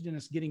average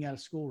dentist getting out of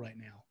school right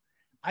now.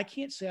 I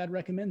can't say I'd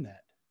recommend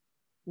that.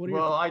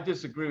 Well, I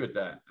disagree with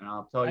that, and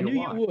I'll tell you why. I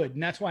knew you would,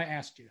 and that's why I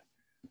asked you.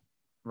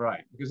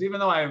 Right, because even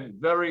though I'm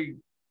very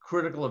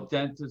critical of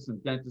dentists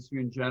and dentistry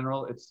in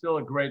general, it's still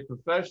a great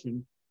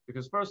profession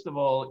because, first of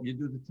all, you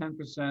do the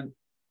 10%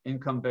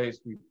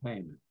 income-based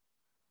repayment.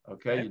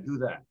 Okay, you do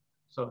that.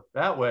 So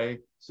that way,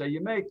 say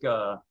you make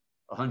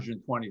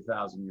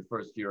 $120,000 your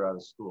first year out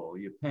of school,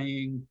 you're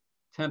paying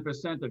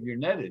 10% of your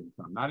net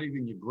income, not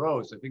even your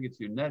gross. I think it's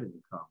your net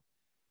income.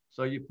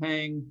 So you're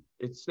paying,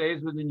 it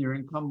stays within your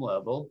income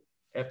level.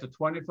 After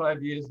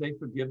 25 years, they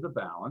forgive the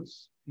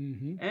balance.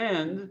 Mm-hmm.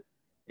 And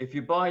if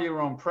you buy your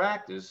own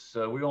practice,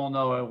 we all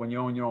know when you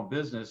own your own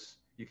business,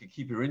 you can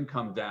keep your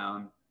income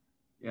down,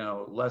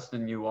 less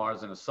than you are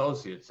as an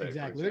associate. Say,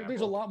 exactly.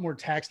 There's a lot more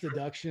tax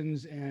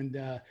deductions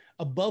and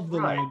above the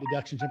line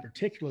deductions in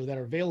particular that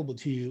are available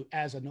to you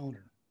as an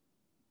owner.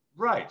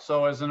 Right.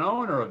 So as an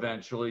owner,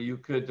 eventually you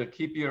could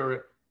keep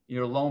your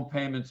loan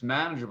payments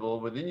manageable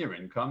within your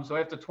income. So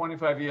after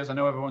 25 years, I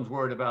know everyone's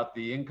worried about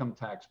the income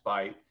tax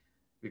bite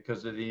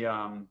because of the,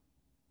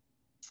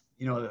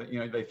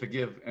 they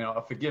forgive,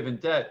 a forgiven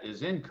debt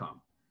is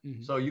income.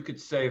 Mm-hmm. So you could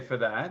save for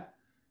that.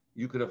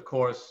 You could, of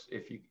course,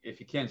 if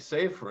you can't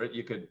save for it,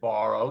 you could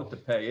borrow to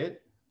pay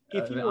it.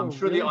 I'm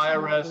sure the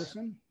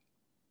IRS.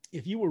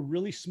 If you were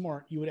really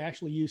smart, you would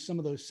actually use some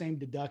of those same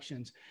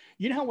deductions.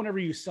 You know how whenever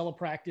you sell a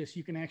practice,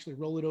 you can actually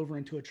roll it over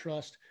into a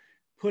trust,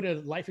 put a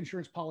life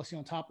insurance policy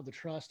on top of the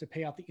trust to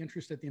pay out the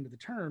interest at the end of the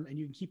term, and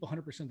you can keep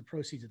 100% of the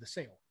proceeds of the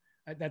sale.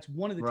 That's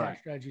one of the tax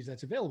strategies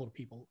that's available to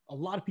people. A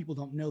lot of people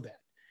don't know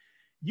that.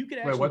 You could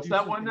actually. Wait, what's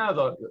that one now,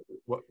 though?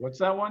 What's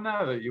that one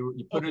now that you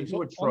put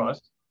into a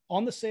trust?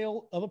 On the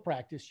sale of a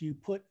practice, you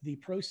put the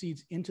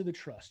proceeds into the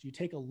trust. You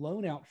take a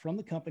loan out from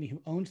the company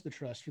who owns the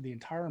trust for the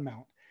entire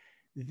amount.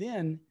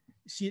 Then,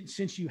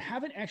 since you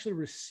haven't actually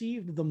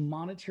received the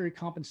monetary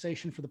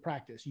compensation for the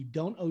practice, you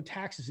don't owe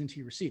taxes until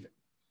you receive it.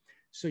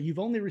 So you've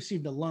only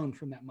received a loan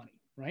from that money,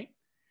 right?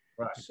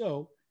 Right.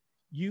 So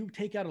you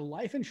take out a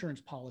life insurance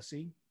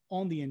policy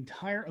on the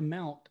entire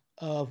amount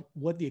of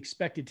what the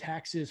expected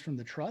tax is from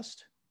the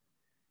trust.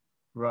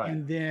 Right.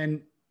 And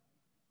then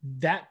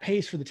that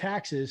pays for the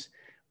taxes.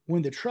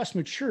 When the trust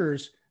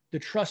matures, the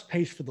trust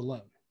pays for the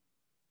loan.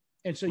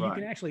 And so you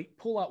can actually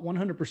pull out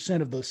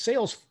 100% of the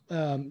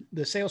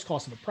sales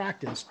cost of a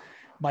practice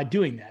by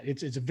doing that.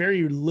 It's a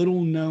very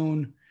little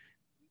known,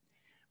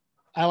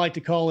 I like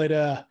to call it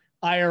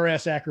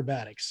IRS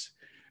acrobatics.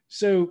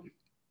 So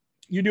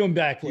you're doing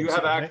backflips. Do you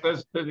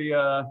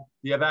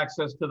have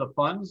access to the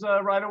funds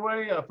right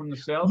away from the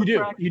sales? You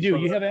do. You do.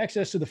 You have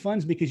access to the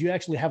funds because you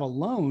actually have a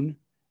loan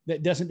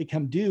that doesn't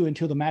become due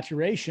until the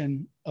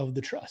maturation of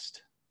the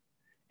trust.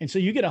 And so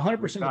you get 100%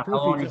 of the proceeds. How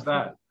long is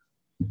that?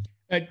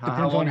 It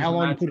depends on how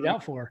long you put it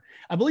out for.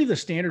 I believe the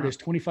standard is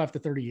 25 to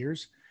 30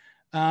 years.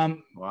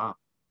 Wow.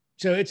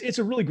 So it's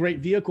a really great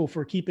vehicle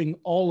for keeping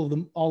all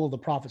of the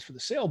profits for the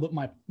sale. But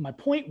my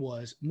point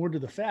was more to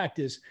the fact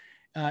is,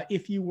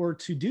 if you were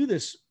to do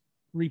this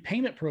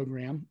repayment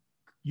program,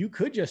 you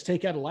could just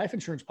take out a life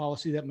insurance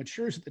policy that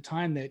matures at the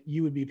time that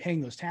you would be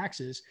paying those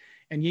taxes,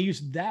 and you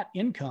use that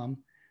income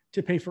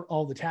to pay for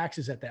all the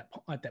taxes at that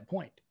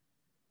point.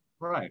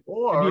 Right.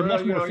 Or it'd be a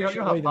much more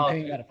efficient way than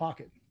paying out of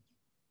pocket.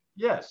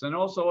 Yes. And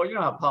also, you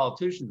know how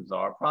politicians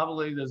are.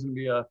 Probably there's going to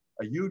be a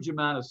huge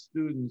amount of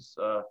students,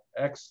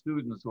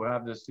 ex-students who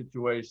have this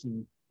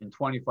situation in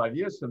 25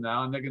 years from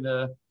now, and they're going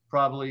to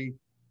probably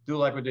do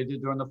like what they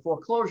did during the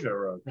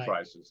foreclosure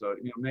crisis. So,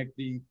 make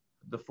the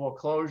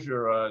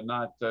foreclosure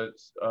not the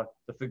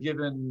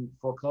forgiven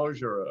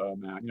foreclosure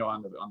amount,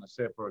 on the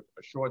sale for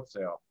a short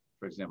sale,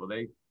 for example.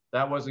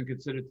 That wasn't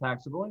considered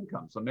taxable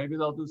income. So maybe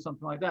they'll do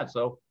something like that.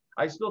 So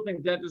I still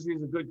think dentistry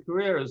is a good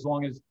career as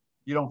long as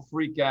you don't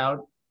freak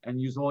out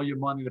and use all your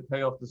money to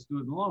pay off the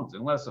student loans,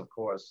 unless, of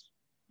course,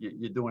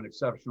 you're doing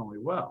exceptionally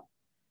well.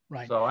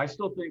 Right. So I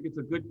still think it's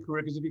a good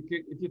career because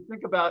if you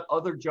think about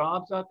other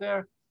jobs out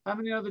there, how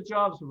many other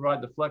jobs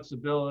provide the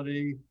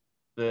flexibility,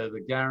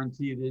 the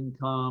guaranteed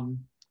income,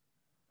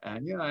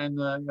 and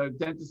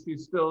dentistry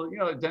still,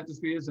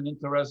 dentistry is an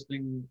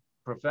interesting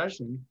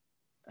profession,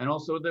 and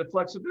also the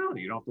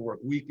flexibility. You don't have to work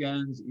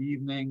weekends,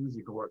 evenings.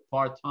 You can work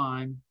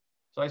part-time.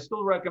 So I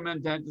still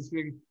recommend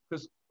dentistry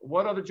because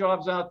what other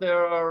jobs out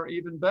there are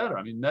even better?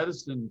 I mean,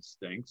 medicine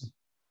stinks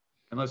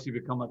unless you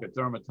become like a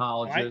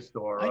dermatologist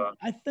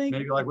I think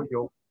maybe like what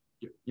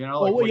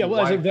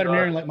as a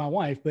veterinarian like my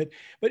wife, but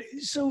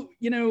so,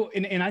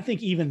 and I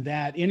think even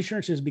that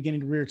insurance is beginning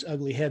to rear its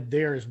ugly head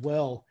there as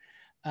well.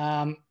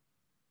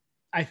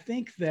 I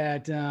think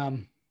that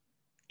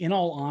in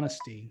all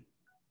honesty,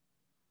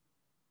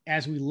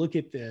 as we look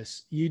at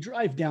this, you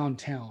drive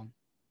downtown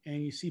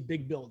and you see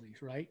big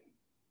buildings, right?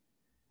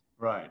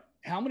 Right.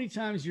 how many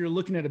times you're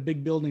looking at a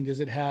big building does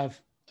it have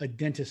a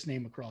dentist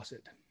name across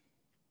it?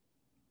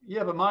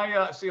 Yeah, but my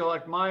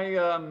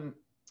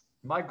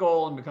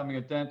goal in becoming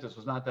a dentist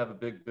was not to have a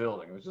big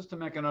building. It was just to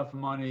make enough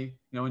money.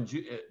 You know, in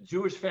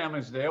Jewish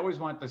families, they always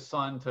want the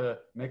son to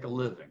make a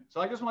living.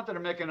 So I just wanted to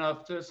make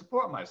enough to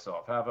support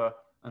myself, have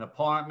an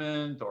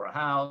apartment or a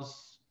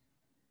house,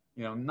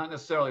 you know, not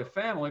necessarily a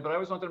family, but I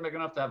always wanted to make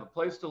enough to have a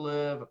place to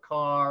live, a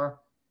car,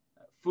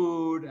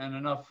 food, and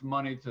enough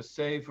money to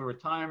save for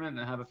retirement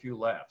and have a few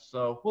laughs.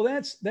 So, well,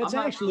 that's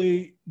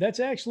actually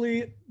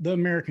the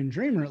American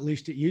dream, or at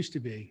least it used to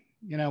be.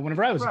 You know,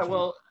 whenever I was a kid.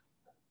 Well,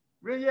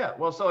 yeah.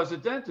 Well, so as a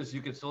dentist,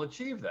 you could still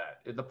achieve that.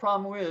 The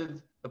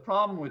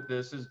problem with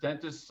this is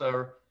dentists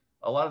a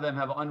lot of them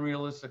have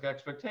unrealistic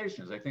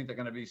expectations. They think they're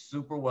going to be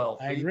super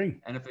wealthy. I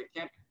agree. And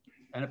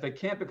if they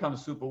can't become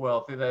super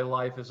wealthy, their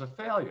life is a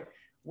failure.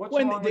 They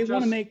want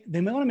to make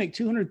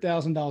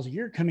 $200,000 a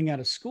year coming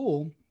out of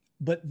school,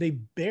 but they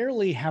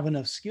barely have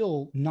enough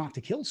skill not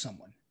to kill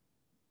someone.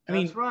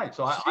 That's right.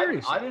 So I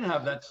didn't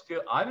have that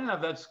skill. I didn't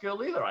have that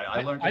skill either.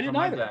 I learned it from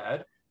my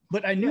dad.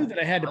 But I knew that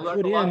I had to put in. I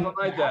learned a lot from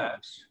my dad.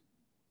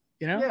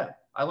 You know? Yeah,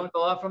 I learned a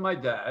lot from my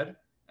dad,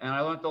 and I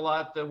learned a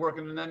lot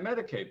working in that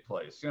Medicaid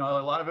place. You know, a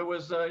lot of it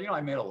was, you know,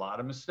 I made a lot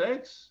of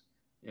mistakes.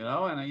 You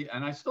know,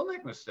 and I still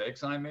make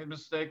mistakes, and I made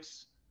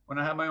mistakes when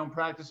I had my own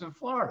practice in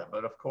Florida.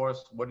 But of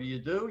course, what do?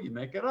 You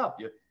make it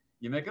up.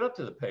 You make it up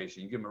to the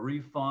patient. You give them a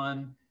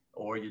refund,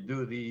 or you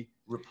do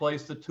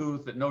replace the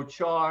tooth at no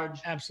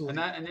charge.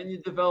 Absolutely. And then you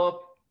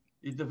develop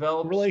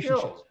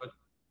relationships. Skills.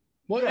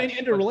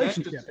 And a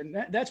relationship,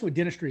 and that's what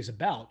dentistry is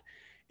about.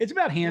 It's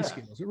about hand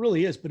skills. It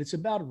really is, but it's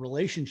about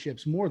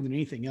relationships more than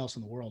anything else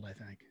in the world, I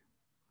think.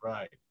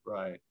 Right.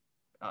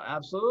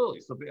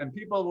 Absolutely. So, and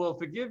people will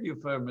forgive you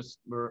for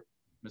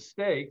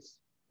mistakes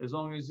as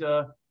long as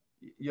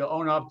you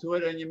own up to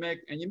it and you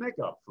make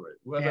up for it.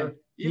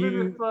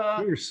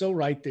 You're so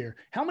right there.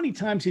 How many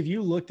times have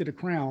you looked at a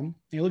crown and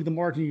you look at the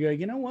mark and you go,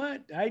 you know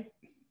what?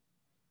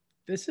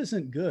 This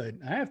isn't good.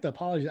 I have to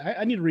apologize.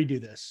 I need to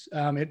redo this.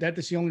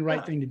 That's the only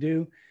right thing to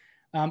do.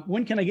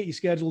 When can I get you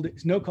scheduled?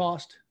 It's no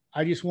cost.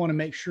 I just want to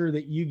make sure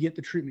that you get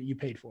the treatment you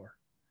paid for.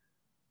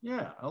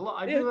 Yeah,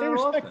 they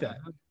respect that.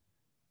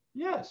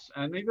 Yes,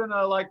 and even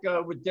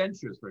with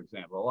dentures, for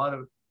example, a lot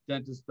of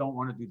dentists don't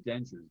want to do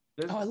dentures.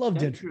 I love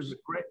dentures.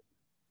 Great.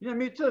 Yeah,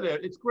 me too.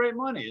 It's great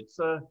money. It's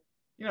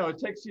you know, it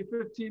takes you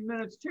 15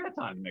 minutes chair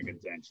time to make a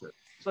denture.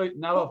 So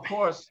now, of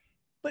course,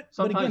 but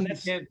again,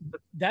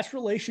 that's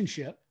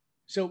relationship.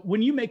 So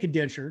when you make a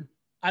denture,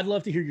 I'd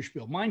love to hear your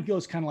spiel. Mine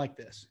goes kind of like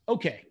this.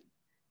 Okay,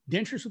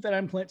 dentures without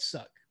implants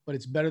suck, but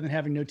it's better than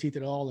having no teeth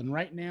at all. And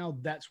right now,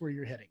 that's where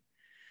you're heading.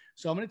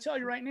 So I'm going to tell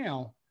you right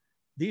now,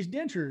 these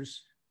dentures,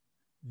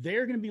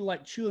 they're going to be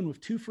like chewing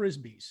with two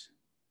Frisbees.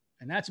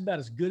 And that's about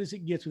as good as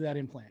it gets without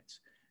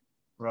implants.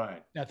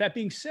 Right. Now, that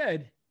being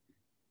said,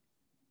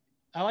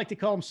 I like to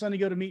call them Sunday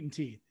go to meat and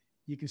teeth.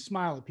 You can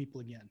smile at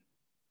people again.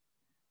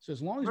 So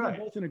as long as we're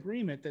both in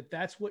agreement that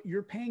that's what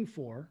you're paying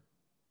for,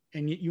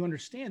 and you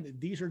understand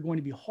that these are going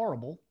to be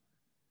horrible,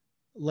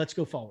 let's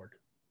go forward.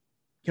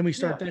 Can we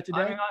start that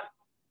today?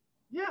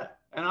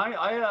 And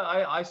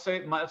I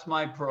say that's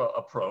my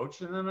approach,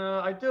 and then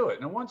I do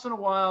it. And once in a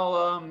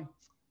while,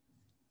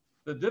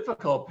 the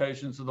difficult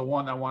patients are the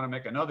one that want to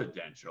make another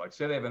denture. Like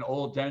say they have an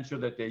old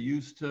denture that they're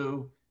used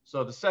to,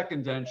 so the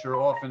second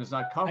denture often is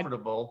not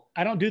comfortable.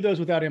 I don't do those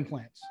without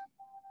implants,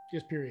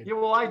 just period. Yeah,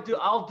 well,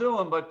 I'll do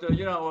them, but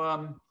you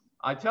know,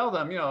 I tell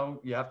them, you know,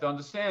 you have to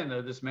understand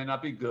that this may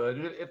not be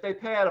good. If they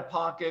pay out of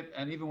pocket,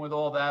 and even with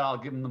all that, I'll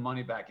give them the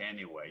money back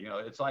anyway. You know,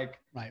 it's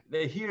like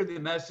they hear the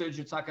message,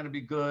 it's not going to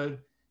be good.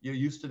 You're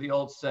used to the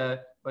old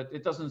set, but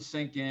it doesn't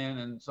sink in.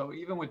 And so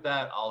even with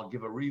that, I'll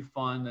give a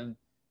refund, and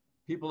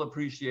people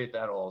appreciate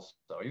that also.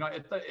 You know,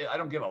 I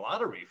don't give a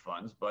lot of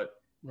refunds, but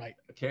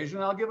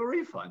occasionally I'll give a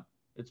refund.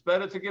 It's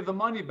better to give the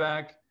money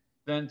back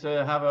than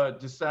to have a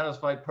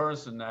dissatisfied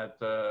person that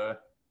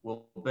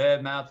will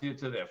badmouth you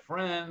to their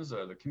friends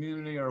or the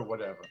community or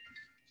whatever.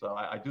 So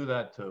I do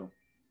that too.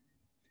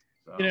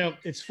 So. You know,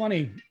 it's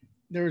funny.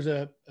 There was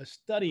a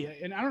study,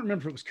 and I don't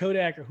remember if it was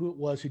Kodak or who it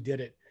was who did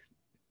it.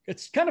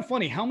 It's kind of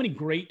funny how many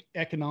great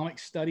economic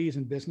studies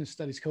and business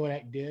studies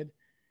Kodak did,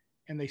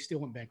 and they still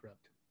went bankrupt.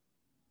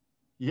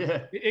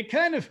 Yeah. It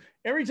kind of,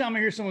 every time I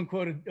hear someone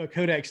quote a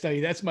Kodak study,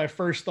 that's my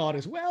first thought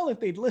is, well, if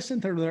they'd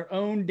listened to their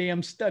own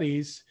damn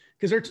studies,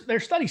 because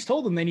their studies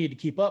told them they needed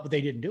to keep up, but they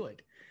didn't do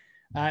it.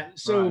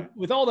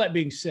 With all that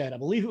being said, I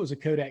believe it was a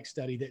Kodak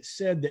study that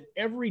said that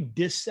every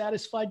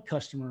dissatisfied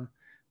customer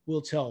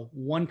will tell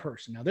one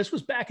person. Now, this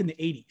was back in the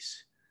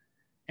 80s.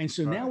 And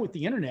so now with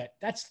the internet,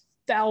 that's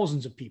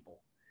thousands of people.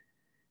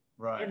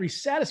 Right. Every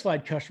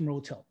satisfied customer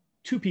will tell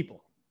two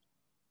people.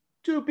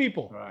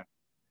 Right.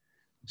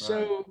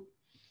 So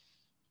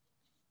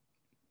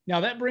now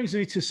that brings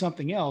me to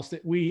something else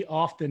that we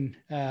often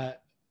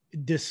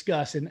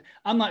discuss. And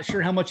I'm not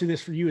sure how much of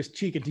this for you is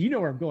cheek and tongue. You know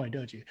where I'm going,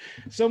 don't you?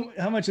 So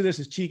how much of this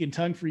is cheek and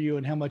tongue for you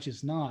and how much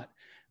is not?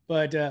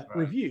 But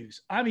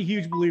reviews. I'm a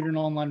huge believer in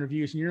online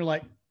reviews. And you're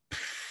like,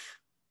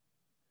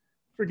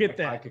 Forget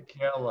that. I could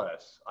care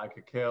less. I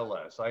could care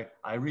less.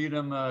 I read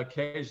them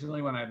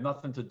occasionally when I have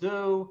nothing to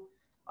do.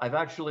 I've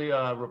actually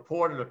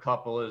reported a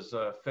couple as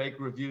fake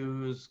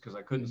reviews because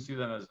I couldn't see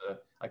them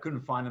I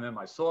couldn't find them in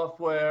my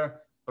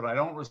software, but I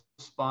don't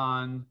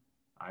respond.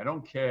 I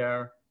don't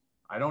care.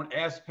 I don't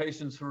ask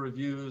patients for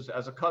reviews.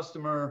 As a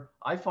customer,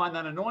 I find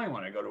that annoying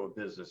when I go to a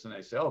business and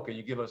they say, "Oh, can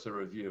you give us a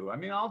review?" I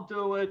mean, I'll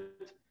do it,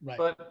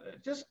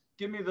 but just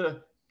give me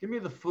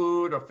the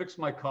food or fix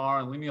my car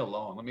and leave me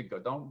alone. Let me go.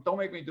 Don't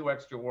make me do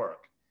extra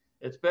work.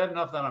 It's bad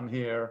enough that I'm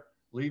here.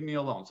 Leave me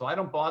alone. So I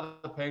don't bother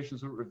the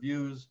patients with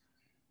reviews.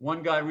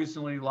 One guy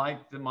recently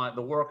liked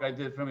the work I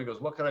did for him. He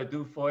goes, "What could I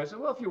do for you?" I said,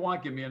 "Well, if you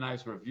want, give me a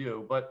nice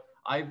review." But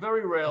I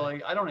very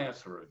rarely, I don't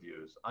ask for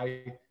reviews.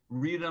 I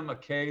read them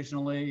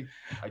occasionally.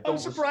 I don't I'm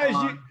surprised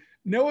respond.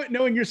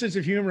 Knowing your sense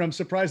of humor, I'm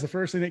surprised the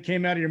first thing that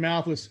came out of your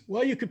mouth was,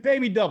 "Well, you could pay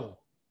me double."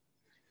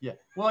 Yeah.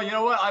 Well, you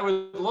know what? I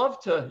would love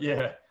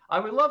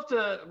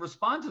to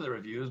respond to the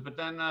reviews, but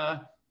then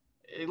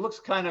it looks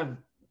kind of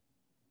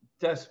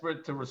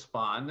desperate to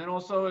respond. And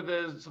also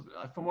there's,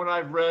 from what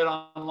I've read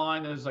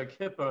online, there's like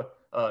HIPAA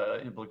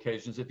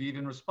implications if you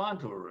even respond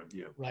to a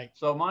review. Right.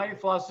 So my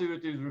philosophy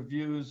with these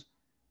reviews,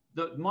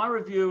 my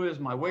review is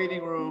my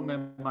waiting room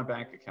and my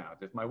bank account.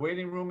 If my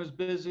waiting room is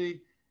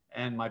busy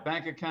and my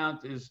bank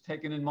account is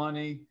taking in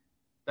money,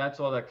 that's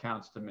all that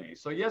counts to me.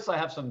 So yes, I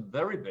have some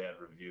very bad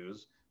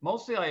reviews.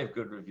 Mostly I have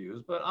good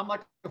reviews, but I'm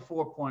like a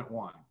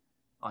 4.1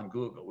 on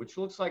Google, which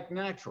looks like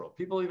natural.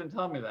 People even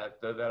tell me that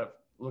have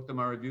looked at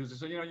my reviews. They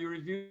say, your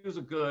reviews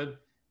are good.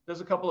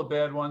 There's a couple of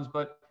bad ones,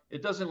 but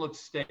it doesn't look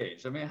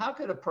staged. I mean, how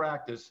could a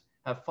practice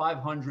have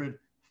 500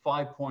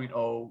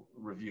 5.0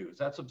 reviews?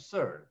 That's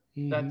absurd.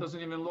 That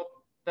doesn't even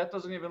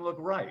look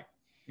right.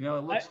 It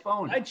looks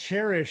phony.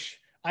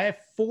 I have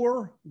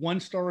 4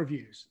 1-star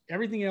reviews.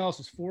 Everything else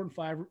is 4 and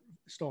 5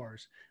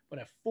 stars, but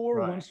I have 4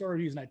 1-star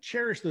reviews, and I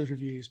cherish those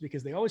reviews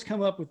because they always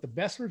come up with the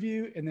best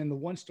review and then the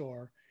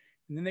 1-star.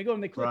 And then they go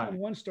and they click on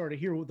 1-star to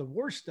hear the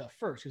worst stuff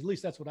first, because at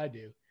least that's what I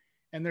do.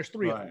 And there's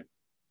 3 of them,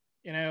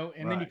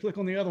 and then you click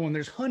on the other one,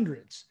 there's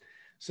hundreds.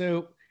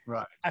 So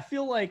I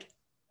feel like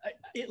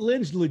it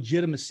lends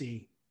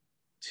legitimacy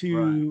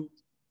to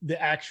the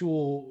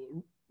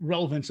actual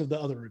relevance of the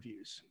other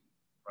reviews.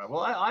 Right.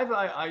 Well,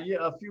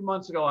 a few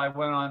months ago, I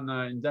went on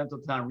in Dental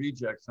Town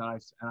Rejects, and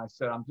I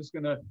said, I'm just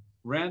going to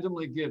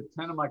randomly give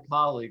 10 of my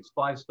colleagues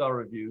 5-star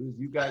reviews.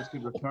 You guys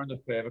could return the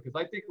favor, because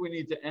I think we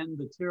need to end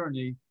the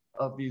tyranny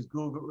of these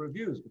Google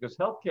reviews, because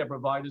healthcare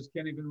providers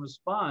can't even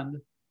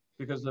respond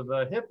because of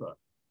HIPAA.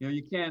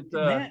 You can't.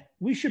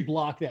 We should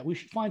block that. We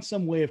should find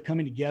some way of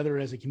coming together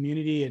as a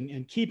community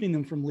and keeping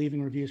them from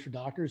leaving reviews for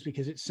doctors,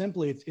 because it's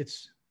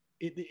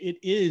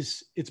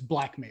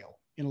blackmail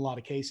in a lot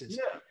of cases.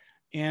 Yeah.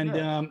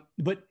 And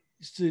but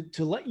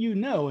to let you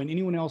know, and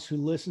anyone else who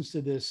listens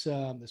to this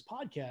this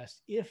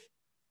podcast,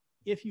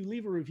 if you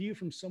leave a review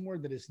from somewhere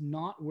that is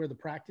not where the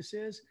practice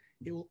is,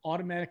 it will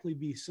automatically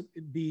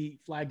be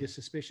flagged as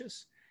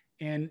suspicious,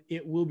 and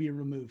it will be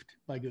removed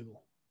by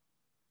Google.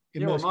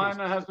 Mine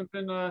hasn't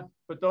been,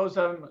 but those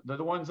haven't.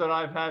 The ones that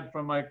I've had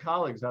from my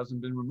colleagues hasn't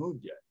been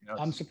removed yet.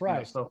 I'm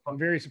surprised. I'm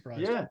very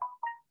surprised.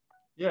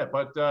 Yeah,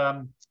 but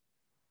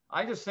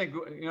I just think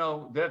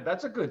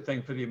that's a good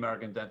thing for the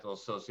American Dental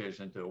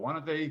Association to do. Why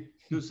don't they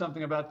do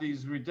something about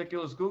these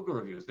ridiculous Google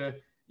reviews? The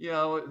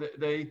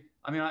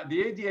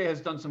ADA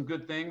has done some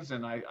good things,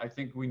 and I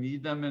think we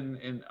need them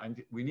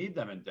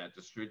in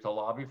dentistry to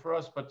lobby for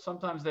us. But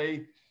sometimes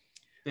they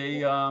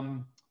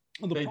do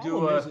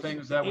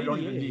things that we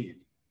don't even need.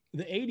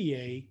 The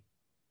ADA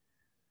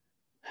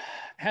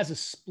has a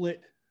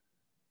split,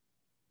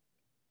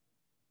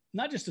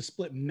 not just a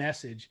split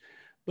message,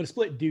 but a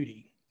split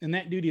duty. And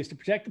that duty is to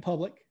protect the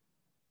public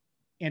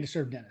and to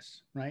serve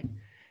dentists, right?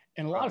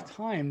 And a lot of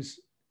times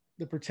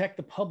the protect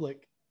the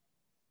public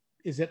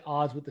is at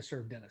odds with the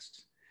serve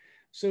dentists.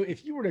 So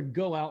if you were to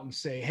go out and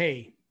say,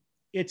 hey,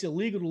 it's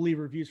illegal to leave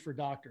reviews for a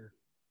doctor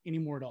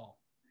anymore at all,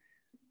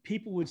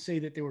 people would say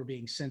that they were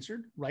being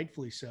censored,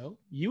 rightfully so.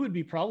 You would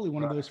be probably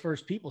one of those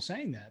first people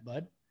saying that,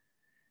 bud.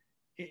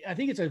 I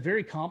think it's a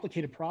very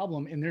complicated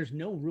problem, and there's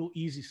no real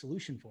easy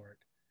solution for it.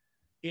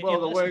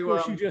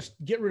 Unless you just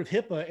get rid of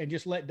HIPAA and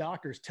just let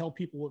doctors tell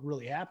people what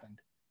really happened.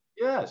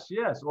 Yes.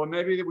 Or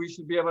maybe we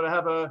should be able to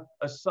have a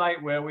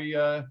site where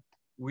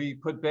we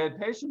put bad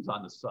patients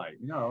on the site.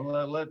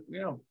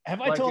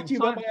 Have I told you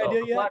about my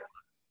idea yet?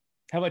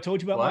 Have I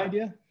told you about my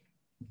idea?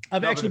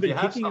 I've actually been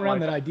kicking around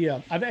that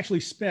idea. I've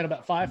actually spent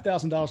about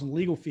 $5,000 in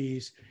legal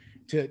fees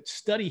to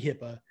study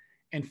HIPAA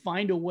and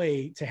find a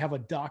way to have a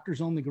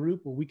doctors only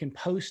group where we can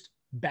post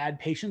bad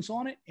patients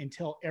on it and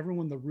tell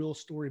everyone the real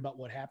story about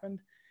what happened.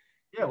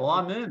 Yeah, well,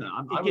 I'm in.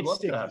 I would love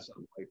to have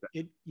something like that.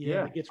 It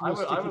gets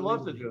real I would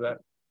love to do that.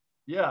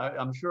 Yeah,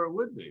 I'm sure it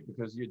would be,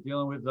 because you're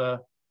dealing with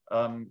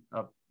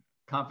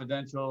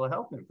confidential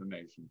health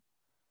information.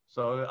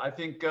 So I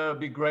think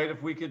it'd be great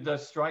if we could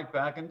strike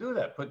back and do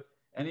that.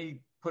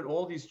 Put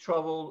all these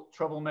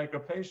troublemaker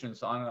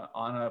patients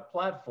on a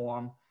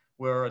platform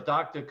where a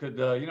doctor could,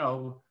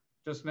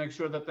 just make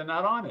sure that they're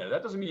not on it.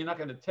 That doesn't mean you're not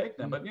going to take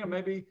them, but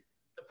maybe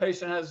the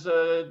patient has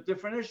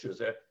different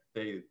issues.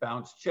 They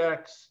bounce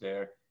checks,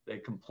 they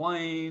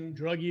complain.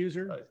 Drug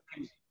user.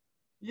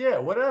 Yeah,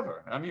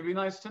 whatever. I mean, it'd be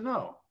nice to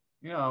know,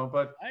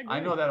 but I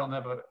know that'll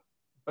never,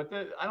 but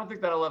I don't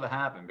think that'll ever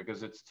happen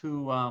because it's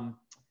too,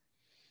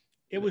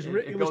 it was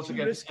too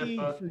risky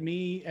for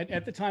me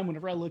at the time.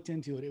 Whenever I looked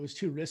into it, it was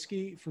too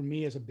risky for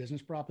me as a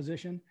business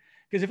proposition.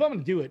 Because if I'm going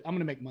to do it, I'm going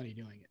to make money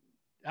doing it.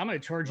 I'm going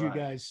to charge you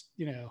guys,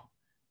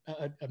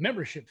 a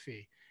membership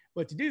fee.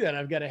 But to do that,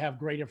 I've got to have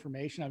great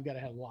information. I've got to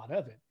have a lot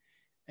of it.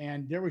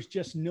 And there was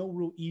just no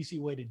real easy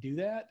way to do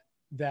that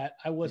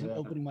I wasn't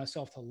opening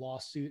myself to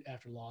lawsuit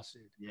after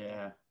lawsuit.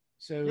 Yeah.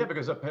 So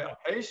because a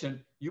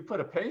patient, you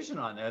put a patient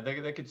on there,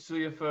 they could sue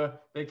you for,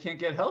 they can't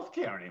get health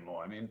care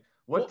anymore. I mean,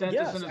 what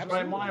dentist in his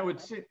right mind would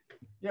see?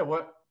 Yeah.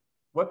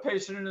 What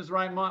patient in his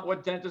right mind,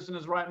 what dentist in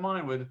his right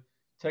mind would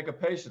take a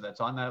patient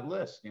that's on that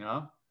list,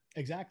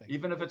 Exactly.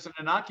 Even if it's an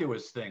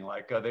innocuous thing,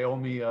 like they owe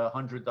me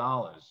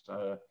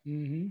 $100,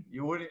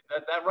 you wouldn't,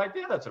 that right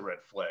there, that's a red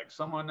flag.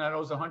 Someone that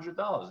owes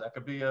 $100, that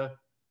could be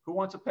who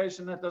wants a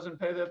patient that doesn't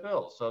pay their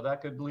bills? So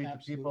that could lead to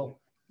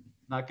people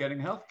not getting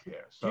health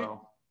care.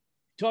 So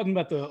talking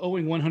about the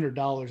owing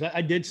 $100,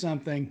 I did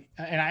something,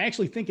 and I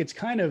actually think it's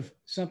kind of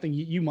something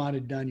you might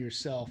have done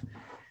yourself.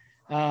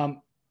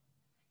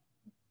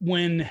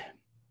 When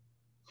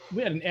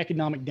we had an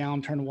economic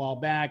downturn a while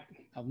back,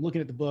 I'm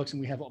looking at the books and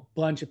we have a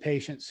bunch of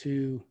patients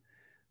who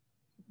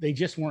they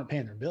just weren't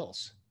paying their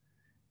bills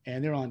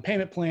and they're on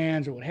payment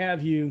plans or what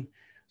have you.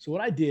 So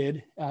what I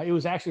did, it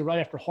was actually right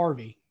after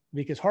Harvey,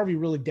 because Harvey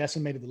really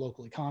decimated the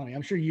local economy.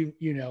 I'm sure you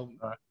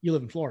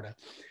live in Florida.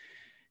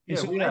 And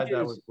yeah, so we had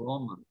that with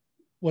Wilma.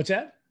 What's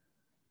that?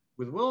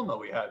 With Wilma,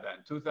 we had that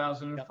in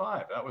 2005.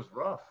 Yep. That was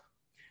rough.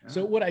 Yeah.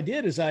 So what I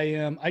did is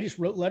I just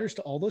wrote letters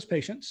to all those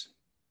patients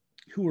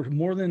who were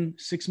more than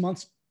 6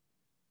 months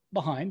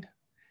behind.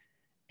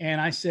 And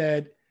I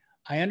said,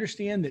 I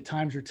understand that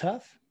times are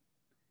tough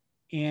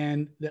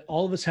and that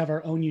all of us have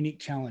our own unique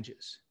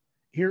challenges.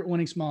 Here at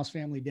Winning Smiles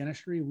Family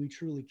Dentistry, we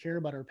truly care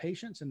about our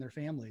patients and their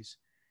families.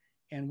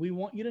 And we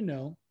want you to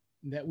know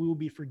that we will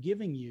be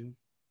forgiving you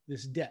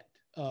this debt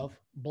of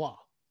blah.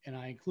 And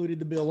I included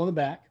the bill on the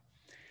back.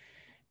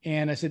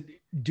 And I said,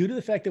 due to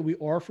the fact that we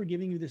are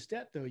forgiving you this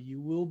debt, though, you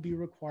will be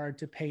required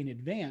to pay in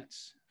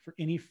advance for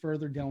any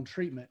further dental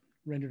treatment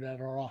rendered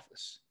at our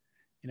office.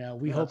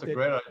 We hope that's a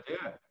great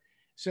idea.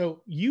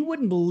 So you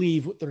wouldn't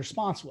believe what the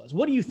response was.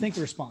 What do you think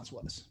the response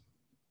was?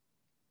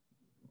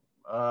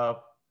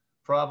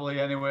 Probably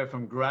anywhere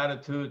from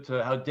gratitude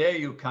to how dare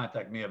you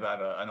contact me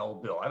about an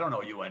old bill. I don't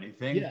owe you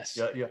anything. Yes.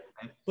 Yeah.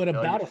 But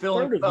about a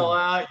third of them.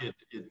 Out.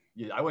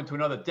 I went to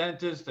another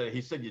dentist.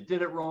 He said you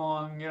did it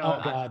wrong.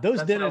 Oh God,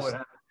 those dentists.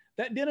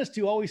 That dentist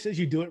who always says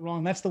you do it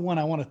wrong. That's the one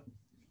I want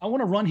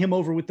to run him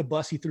over with the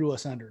bus he threw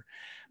us under.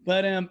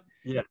 But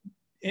yeah.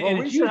 And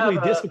it's usually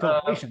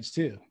difficult patients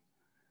too.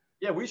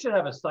 Yeah, we should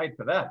have a site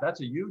for that.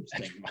 That's a huge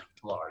thing in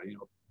Florida.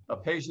 A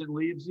patient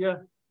leaves you,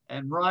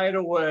 and right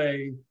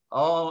away,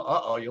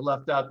 you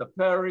left out the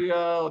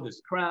perio. This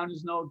crown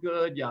is no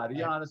good. Yada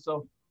yada.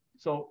 So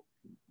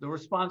the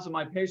response of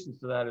my patients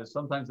to that is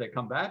sometimes they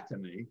come back to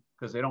me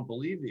because they don't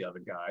believe the other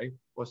guy,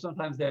 or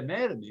sometimes they're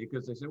mad at me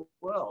because they say,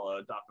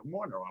 "Well, Dr.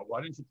 Mautner,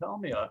 why didn't you tell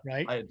me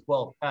I had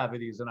 12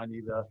 cavities and I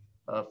need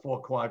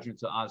 4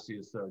 quadrants of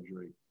osseous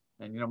surgery?"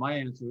 And my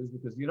answer is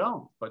because you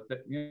don't. But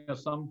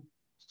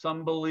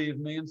some believe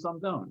me and some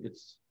don't.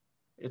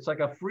 It's like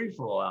a free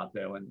for all out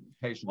there when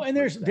patients. Well, and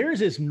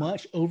there's as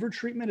much over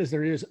treatment as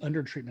there is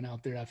under treatment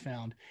out there, I've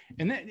found.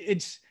 And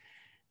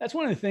that's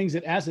one of the things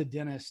that as a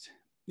dentist,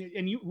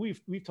 and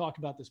we've talked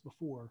about this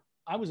before.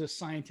 I was a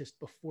scientist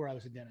before I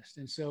was a dentist.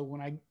 And so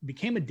when I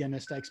became a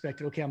dentist, I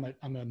expected, okay,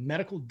 I'm a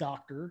medical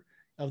doctor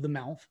of the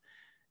mouth.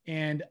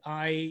 And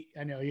I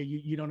know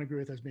you don't agree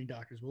with us being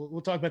doctors.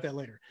 We'll talk about that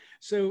later.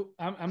 So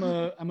I'm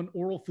an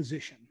oral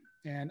physician.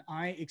 And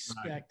I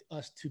expect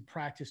us to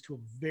practice to a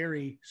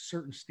very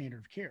certain standard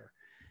of care.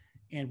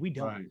 And we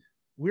don't. Right.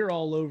 We're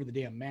all over the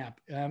damn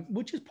map,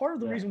 which is part of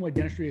the reason why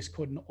dentistry is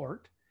quite an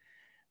art.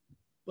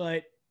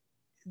 But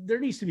there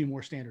needs to be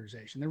more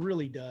standardization. There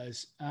really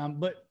does.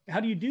 But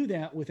how do you do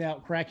that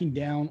without cracking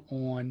down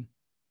on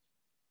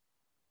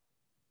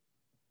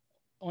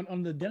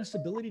the dentist's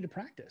ability to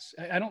practice?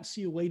 I don't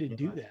see a way to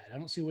do that. I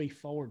don't see a way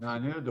forward. No,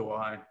 neither do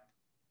I.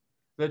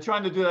 They're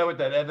trying to do that with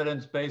that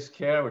evidence-based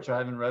care, which I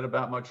haven't read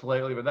about much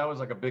lately, but that was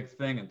like a big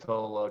thing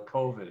until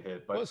COVID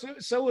hit. But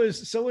so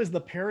is the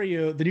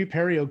perio, the new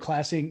perio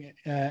classing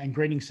and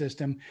grading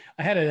system.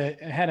 I had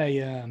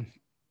an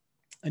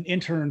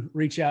intern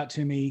reach out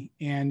to me,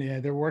 and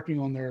they're working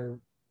on their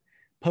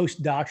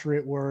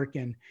postdoctorate work,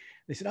 and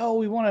they said, "Oh,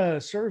 we want to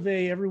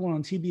survey everyone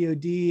on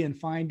TBOD and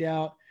find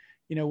out,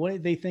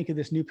 what they think of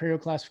this new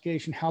perio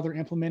classification, how they're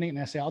implementing it." And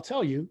I say, "I'll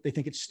tell you, they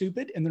think it's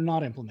stupid, and they're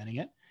not implementing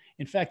it.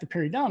 In fact, the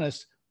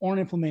periodontists aren't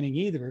implementing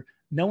either.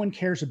 No one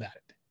cares about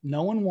it.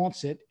 No one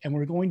wants it, and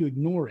we're going to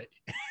ignore it."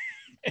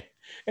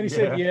 And he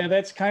said, "Yeah,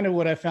 that's kind of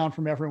what I found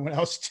from everyone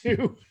else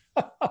too."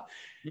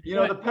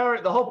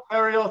 The whole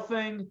perio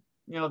thing,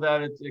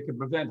 that it can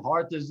prevent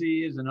heart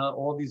disease and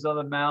all these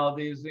other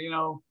maladies.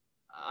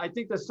 I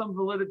think there's some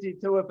validity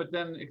to it, but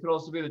then it could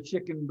also be the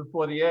chicken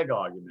before the egg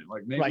argument.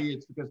 Like maybe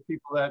it's because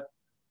people that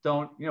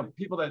don't,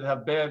 people that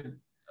have bad,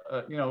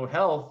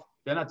 health,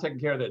 they're not taking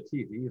care of their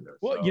teeth either.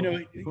 Well, so, you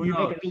make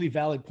a really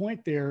valid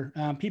point there.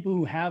 People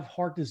who have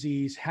heart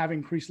disease have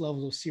increased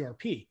levels of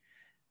CRP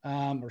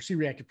or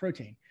C-reactive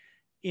protein.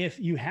 If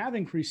you have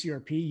increased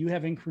CRP, you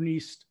have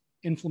increased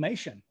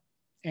inflammation.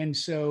 And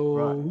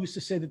so who's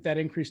to say that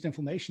increased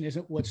inflammation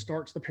isn't what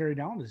starts the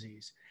periodontal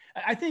disease?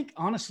 I think,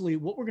 honestly,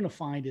 what we're going to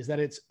find is that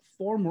it's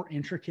far more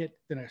intricate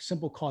than a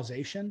simple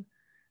causation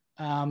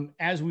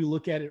as we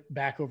look at it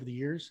back over the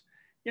years.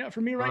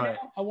 For me right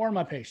now, I warn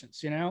my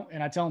patients, and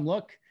I tell them,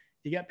 look,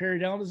 you got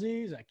periodontal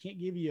disease. I can't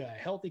give you a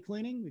healthy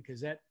cleaning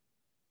because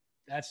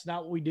that's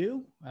not what we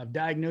do. I've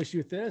diagnosed you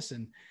with this,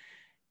 and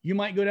you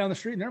might go down the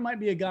street and there might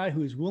be a guy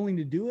who is willing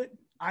to do it.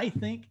 I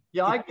think.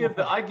 Yeah, I give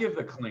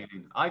the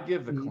cleaning. I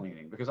give the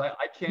cleaning because I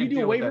can't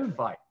deal with that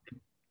fight.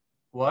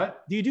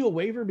 What? Do you do a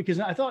waiver? Because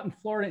I thought in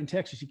Florida and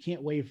Texas, you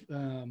can't waive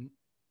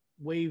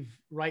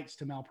rights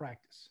to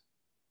malpractice.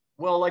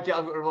 Well, I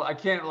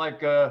can't,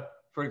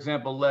 for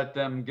example, let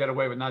them get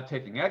away with not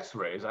taking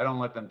x-rays. I don't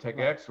let them take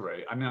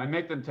x-ray. I mean, I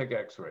make them take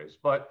x-rays,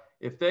 but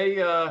if they,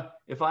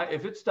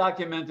 if it's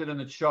documented in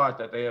the chart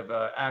that they have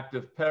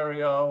active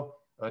perio,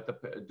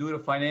 due to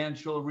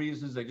financial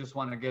reasons, they just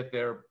want to get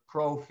their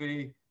pro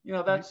fee,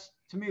 that's,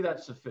 to me,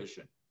 that's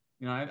sufficient.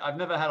 I've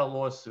never had a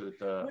lawsuit.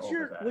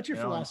 What's your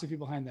philosophy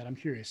behind that? I'm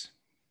curious.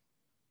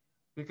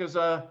 Because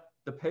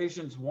the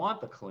patients want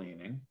the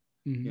cleaning,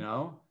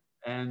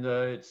 and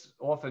it's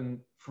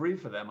often free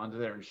for them under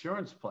their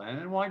insurance plan.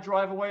 And why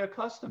drive away a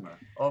customer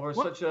over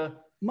such a...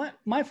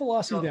 My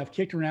philosophy that I've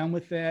kicked around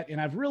with that, and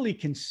I've really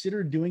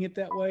considered doing it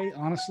that way,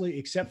 honestly,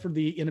 except for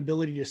the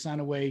inability to sign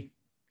away,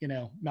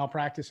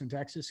 malpractice in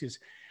Texas, is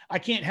I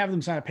can't have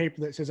them sign a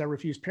paper that says I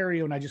refuse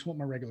perio and I just want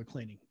my regular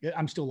cleaning.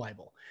 I'm still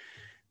liable.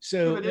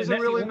 So but isn't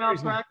really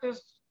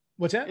malpractice?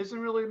 What's that? Isn't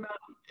really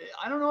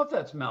I don't know if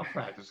that's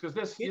malpractice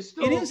because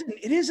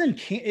it is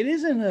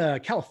in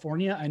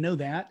California. I know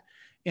that.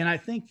 And I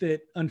think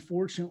that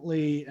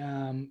unfortunately,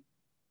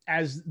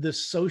 as the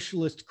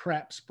socialist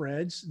crap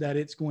spreads, that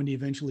it's going to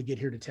eventually get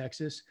here to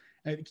Texas.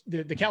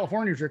 The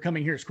Californians are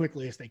coming here as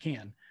quickly as they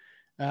can.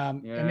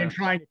 And then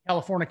trying to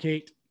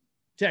Californicate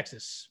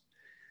Texas.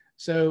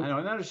 So I know,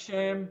 isn't that a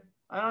shame?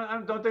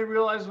 Don't they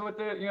realize what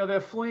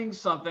they're fleeing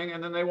something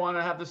and then they want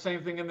to have the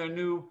same thing in their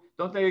new,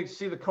 don't they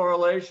see the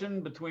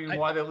correlation between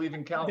why they're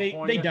leaving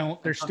California? They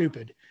don't, they're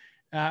stupid.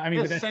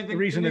 But that's the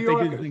reason that they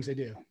do the things they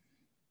do.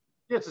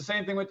 Yeah, it's the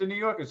same thing with the New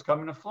Yorkers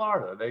coming to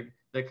Florida.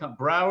 They come,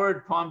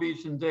 Broward, Palm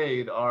Beach, and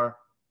Dade are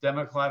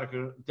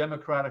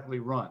democratically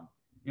run.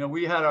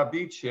 We had our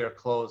beach here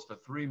closed for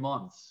 3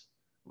 months,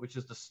 which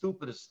is the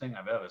stupidest thing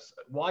I've ever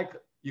said. Why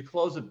you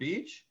close a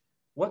beach?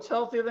 What's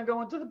healthier than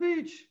going to the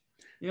beach?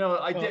 You're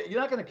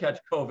not going to catch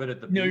COVID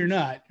at the beach. No, you're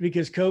not,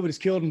 because COVID is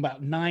killed in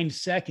about 9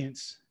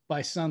 seconds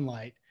by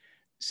sunlight.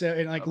 So,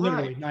 and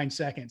literally 9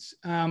 seconds.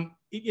 And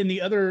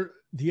the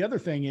other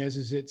thing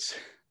is it's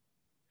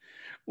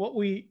what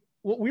we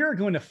are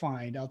going to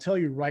find. I'll tell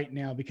you right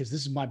now, because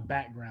this is my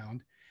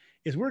background,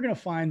 is we're going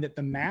to find that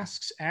the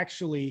masks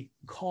actually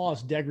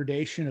cause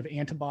degradation of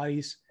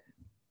antibodies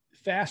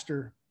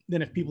faster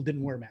than if people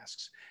didn't wear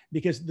masks,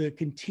 because the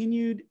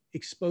continued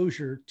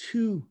exposure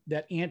to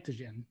that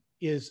antigen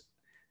is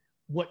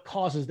what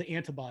causes the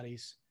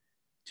antibodies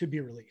to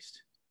be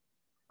released.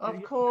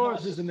 Of course.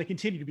 It causes them to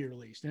continue to be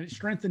released, and it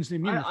strengthens the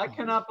immune response.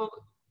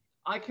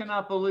 I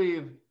cannot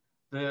believe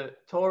the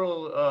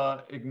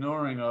total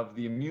ignoring of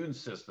the immune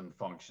system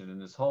function in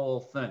this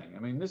whole thing. I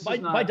mean, this is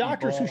not by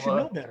doctors who should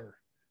know better,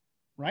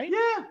 right?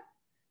 Yeah.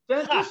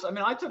 Dentists. I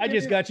mean, I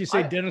just got you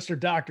say dentists or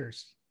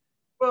doctors.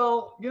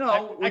 Well,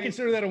 I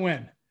consider that a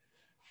win.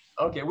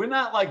 Okay, we're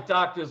not like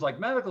doctors,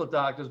 like medical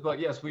doctors, but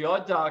yes, we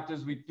are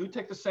doctors. We do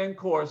take the same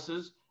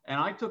courses, and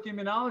I took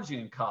immunology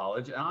in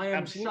college, and I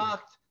am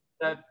shocked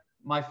that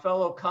my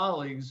fellow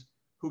colleagues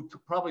who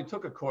probably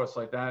took a course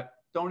like that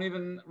don't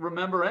even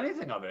remember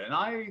anything of it.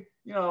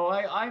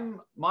 And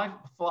my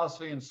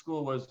philosophy in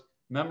school was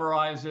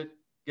memorize it,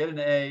 get an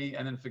A,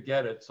 and then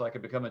forget it, so I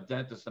could become a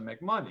dentist and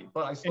make money.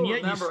 But I still remember.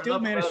 And yet you still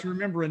managed to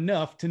remember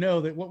enough to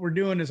know that what we're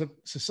doing as a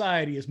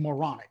society is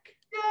moronic.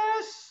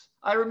 Yes,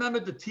 I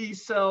remembered the T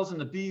cells and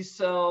the B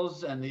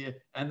cells and the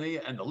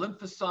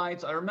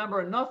lymphocytes. I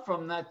remember enough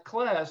from that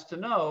class to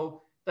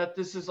know that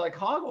this is like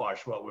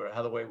hogwash.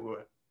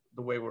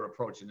 The way we're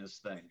approaching this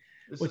thing.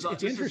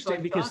 It's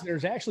interesting because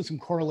there's actually some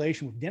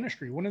correlation with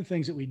dentistry. One of the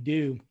things that we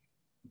do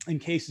in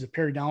cases of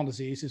periodontal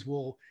disease is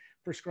we'll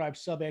prescribe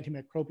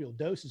sub-antimicrobial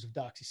doses of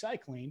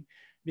doxycycline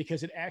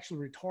because it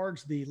actually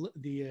retards the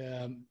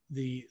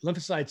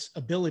lymphocytes'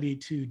 ability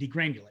to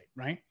degranulate,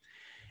 right?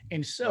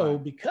 And so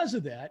because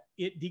of that,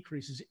 it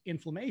decreases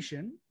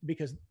inflammation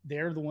because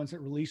they're the ones that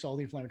release all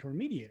the inflammatory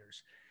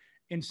mediators.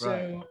 And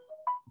so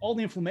all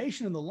the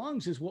inflammation in the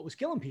lungs is what was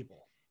killing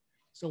people.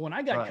 So when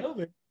I got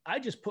COVID, I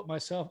just put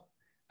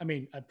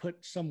I put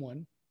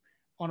someone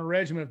on a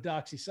regimen of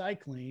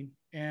doxycycline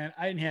and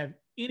I didn't have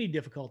any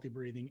difficulty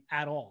breathing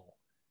at all.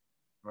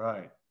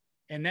 Right.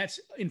 And that's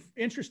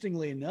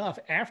interestingly enough,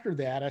 after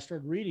that, I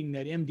started reading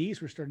that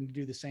MDs were starting to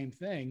do the same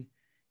thing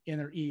in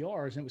their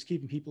ERs, and it was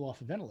keeping people off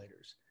of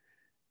ventilators.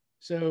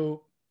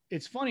 So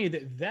it's funny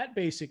that that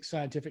basic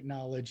scientific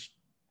knowledge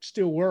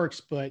still works,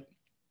 but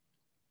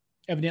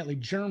evidently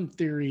germ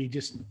theory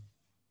just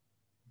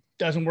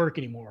doesn't work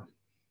anymore.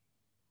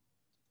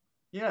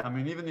 Yeah, I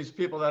mean, even these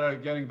people that are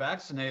getting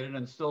vaccinated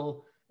and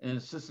still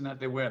insisting that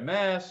they wear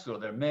masks, or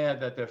they're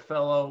mad that their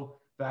fellow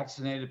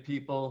vaccinated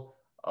people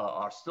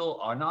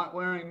are not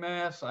wearing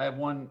masks. I have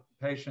one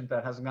patient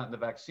that hasn't gotten the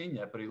vaccine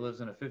yet, but he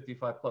lives in a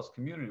 55+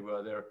 community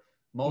where they're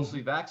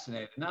mostly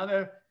vaccinated. Now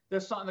they're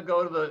starting to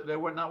go to they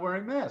were not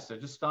wearing masks. They're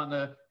just starting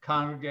to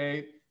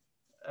congregate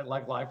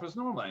like life was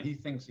normal. And he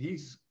thinks,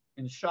 he's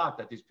in shock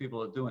that these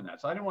people are doing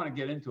that. So I didn't want to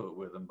get into it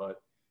with him,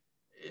 but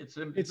it's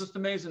just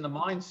amazing the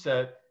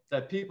mindset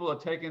that people are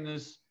taking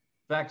this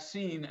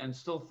vaccine and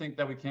still think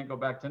that we can't go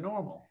back to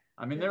normal.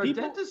 I mean, there are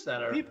dentists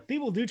that are...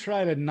 People do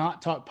try to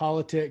not talk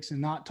politics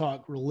and not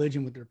talk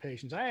religion with their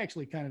patients. I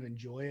actually kind of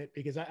enjoy it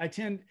because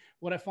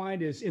what I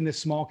find is in this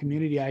small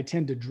community, I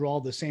tend to draw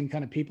the same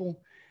kind of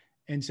people.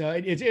 And so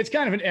it's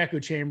kind of an echo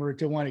chamber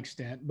to one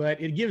extent, but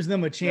it gives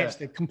them a chance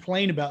to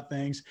complain about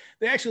things.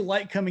 They actually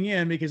like coming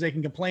in because they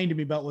can complain to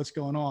me about what's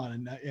going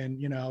on.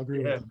 And you know, I'll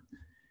agree with them.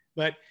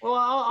 But well,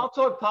 I'll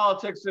talk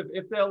politics.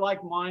 If they're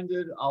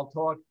like-minded, I'll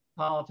talk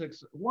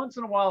politics. Once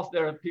in a while,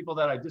 there are people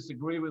that I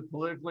disagree with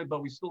politically,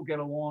 but we still get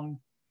along.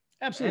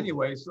 Absolutely.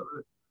 Anyway,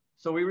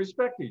 so we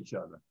respect each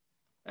other.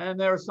 And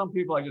there are some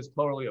people I just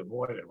totally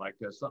avoid it, like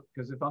this,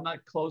 because if I'm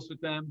not close with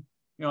them,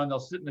 you know, and they'll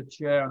sit in the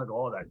chair and they'll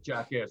go, "Oh, that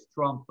jackass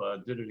Trump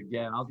did it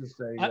again." I'll just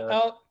say,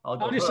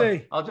 I'll just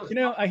say, you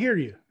know, I hear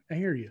you.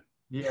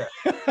 Yeah,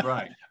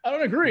 right. I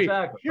don't agree.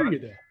 Exactly. I hear you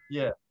there.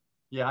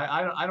 Yeah.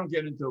 I don't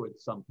get into it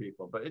with some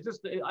people, but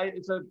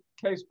it's a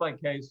case by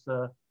case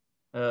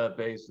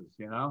basis,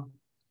 you know.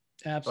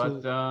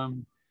 Absolutely.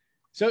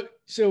 But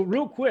so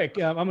real quick,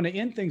 I'm going to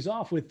end things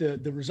off with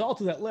the result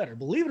of that letter.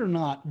 Believe it or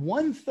not,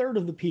 1/3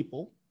 of the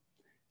people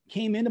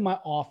came into my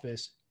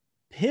office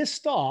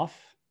pissed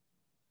off,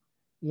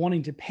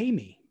 wanting to pay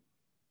me,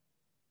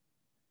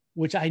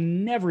 which I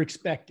never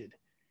expected.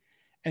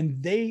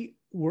 And they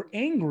were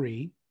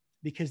angry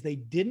because they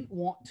didn't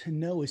want to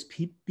know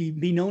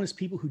be known as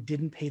people who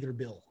didn't pay their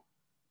bill.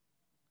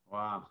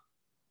 Wow.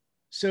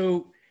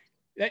 So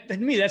to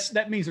me,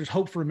 that means there's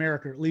hope for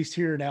America, at least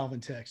here in Alvin,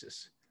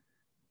 Texas.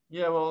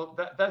 Yeah, well,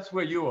 that's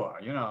where you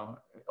are. You know,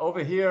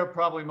 over here,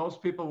 probably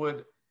most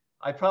people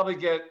I probably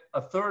get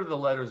 1/3 of the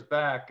letters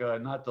back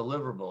not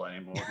deliverable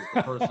anymore because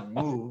the person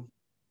moved.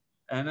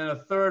 And then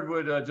 1/3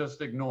 would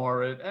just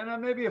ignore it. And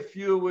then maybe a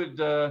few would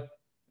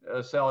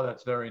say, "Oh,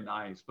 that's very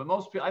nice." But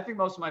I think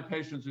most of my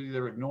patients would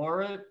either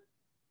ignore it,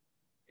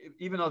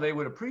 even though they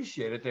would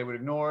appreciate it, they would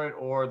ignore it,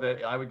 or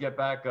that I would get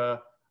back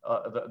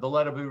the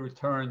letter be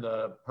returned,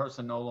 the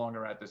person no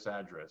longer at this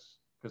address.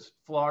 Because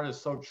Florida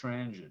is so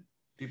transient.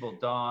 People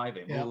die,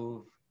 they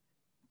move,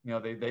 you know,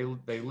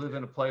 they live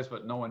in a place,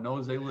 but no one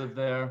knows they live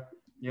there,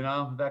 you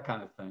know, that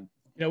kind of thing.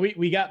 You know,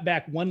 we got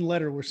back one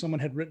letter where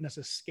someone had written us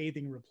a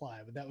scathing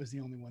reply, but that was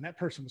the only one. That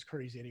person was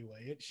crazy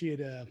anyway.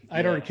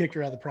 I'd already kicked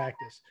her out of the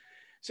practice.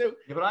 So,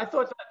 yeah, but I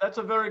thought that's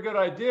a very good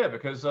idea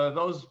because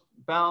those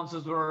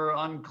balances were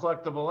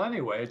uncollectible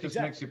anyway. It just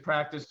makes you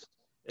practice.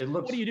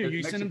 What do?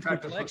 You send them to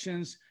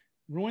collections,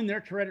 ruin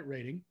their credit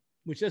rating,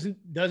 which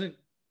doesn't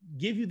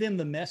give them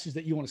the message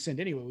that you want to send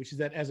anyway, which is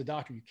that as a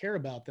doctor, you care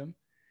about them.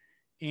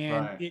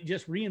 And it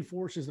just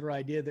reinforces their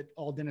idea that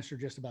all dentists are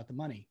just about the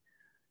money.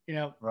 You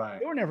know,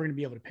 they were never going to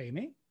be able to pay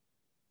me.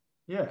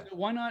 Yeah. So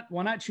why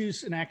not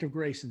choose an act of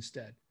grace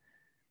instead?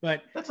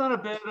 But that's not a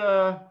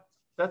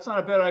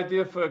bad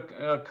idea for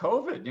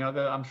COVID. You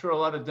know, I'm sure a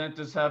lot of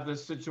dentists have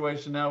this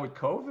situation now with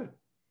COVID.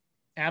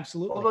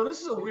 Absolutely. Although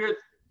this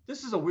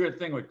is a weird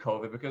thing with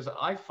COVID because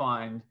I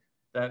find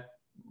that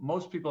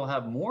most people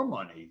have more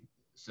money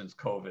since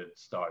COVID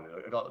started.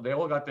 They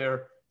all got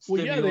their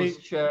stimulus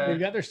check. They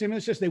got their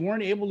stimulus checks. They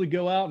weren't able to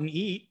go out and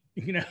eat.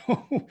 You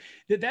know,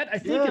 that I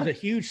think is a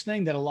huge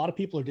thing that a lot of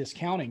people are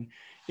discounting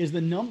is the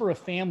number of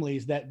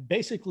families that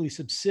basically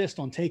subsist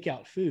on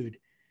takeout food.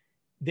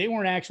 They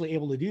weren't actually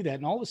able to do that.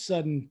 And all of a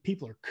sudden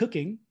people are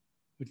cooking,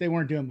 which they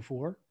weren't doing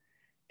before.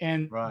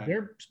 And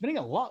they're spending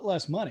a lot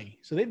less money.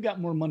 So they've got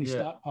more money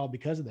stockpiled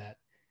because of that.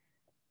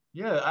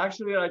 Yeah,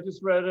 actually, I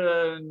just read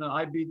in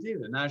IBD,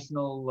 the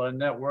national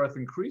net worth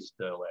increased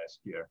last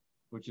year,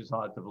 which is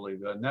hard to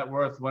believe. The net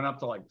worth went up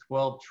to like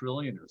 12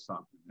 trillion or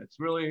something. It's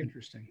really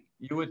interesting.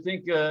 You would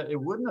think it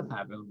wouldn't have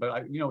happened,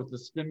 but you know, with the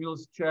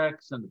stimulus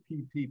checks and the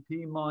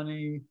PPP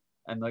money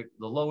and like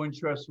the low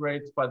interest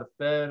rates by the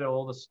Fed,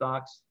 all the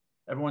stocks,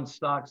 everyone's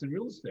stocks and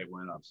real estate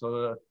went up.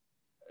 So,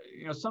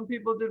 you know, some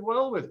people did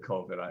well with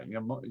COVID.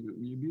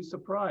 You'd be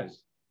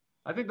surprised.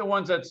 I think the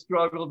ones that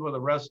struggled were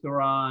the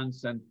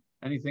restaurants and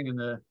anything in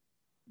the,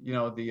 you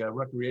know, the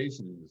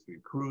recreation industry,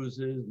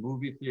 cruises,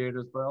 movie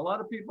theaters. But a lot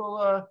of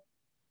people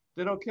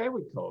did okay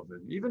with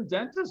COVID. Even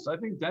dentists. I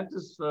think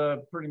dentists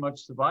pretty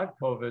much survived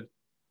COVID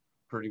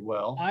pretty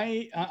well.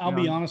 I'll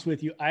be honest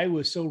with you. I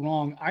was so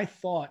wrong. I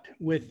thought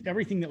with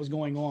everything that was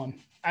going on,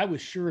 I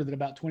was sure that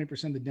about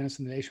 20% of the dentists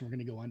in the nation were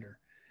going to go under.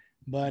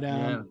 But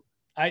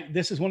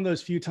this is one of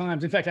those few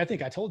times. In fact, I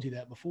think I told you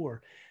that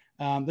before.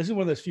 This is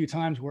one of those few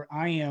times where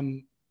I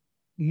am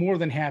more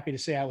than happy to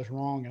say I was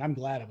wrong, and I'm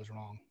glad I was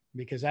wrong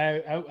because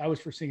I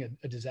was foreseeing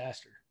a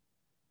disaster.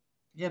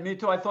 Yeah, me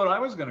too. I thought I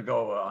was going to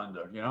go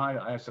under.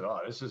 I said, oh,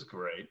 this is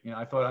great.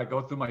 I thought I'd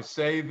go through my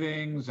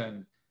savings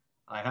and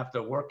I have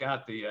to work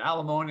out the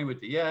alimony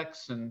with the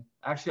ex. And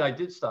actually, I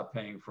did stop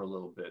paying for a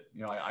little bit.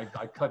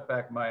 I cut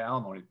back my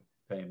alimony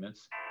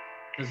payments.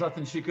 There's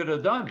nothing she could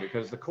have done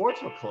because the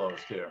courts were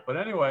closed here. But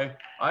anyway,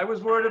 I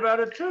was worried about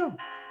it too.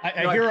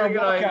 I hear our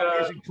walkout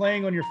music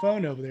playing on your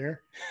phone over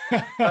there.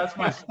 That's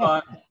my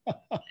son.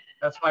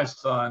 That's my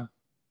son.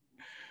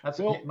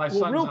 My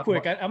son. Real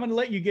quick, I'm going to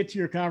let you get to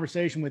your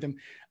conversation with him.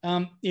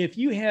 If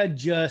you had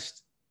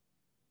just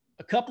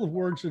a couple of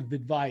words of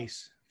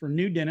advice for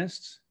new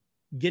dentists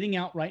getting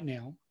out right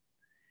now,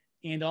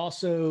 and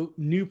also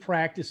new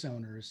practice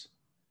owners,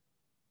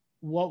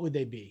 what would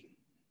they be?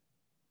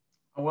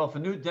 Well, for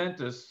new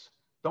dentists,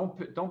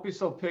 don't be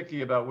so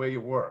picky about where you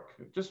work.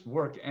 Just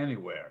work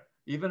anywhere.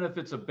 Even if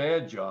it's a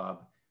bad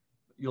job,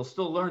 you'll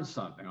still learn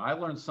something. I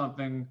learned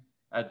something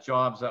at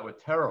jobs that were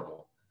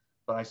terrible,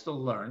 but I still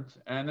learned.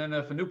 And then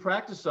for new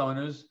practice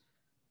owners,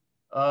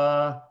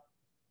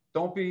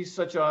 don't be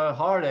such a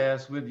hard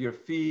ass with your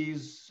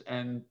fees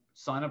and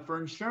sign up for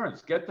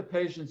insurance. Get the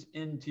patients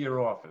into your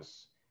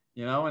office,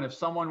 and if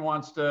someone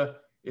wants to,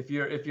 if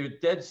you're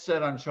dead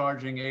set on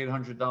charging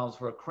 $800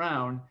 for a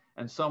crown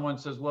and someone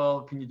says,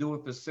 well, can you do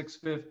it for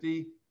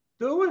 $650?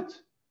 Do it,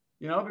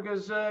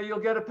 because you'll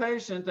get a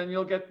patient and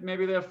you'll get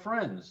maybe their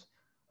friends.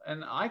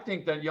 And I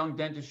think that young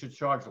dentists should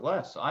charge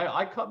less.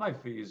 I cut my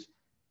fees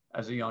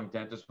as a young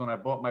dentist when I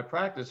bought my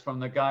practice from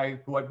the guy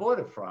who I bought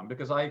it from,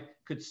 because I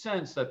could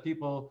sense that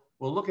people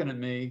were looking at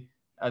me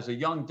as a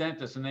young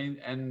dentist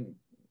and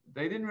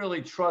they didn't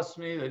really trust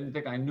me. They didn't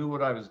think I knew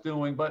what I was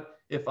doing. But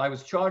if I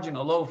was charging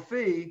a low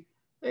fee,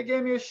 they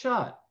gave me a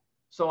shot.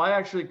 So I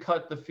actually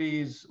cut the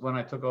fees when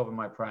I took over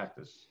my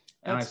practice,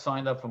 and I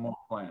signed up for more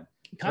plan.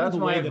 That's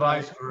my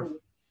advice.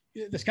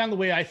 That's kind of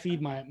the way I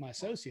feed my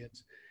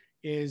associates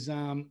is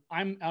I'm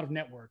out of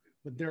network,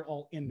 but they're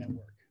all in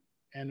network.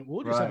 And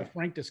we'll just have a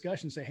frank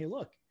discussion, say, hey,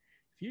 look,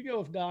 if you go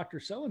with Dr.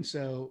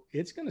 So-and-so,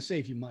 it's going to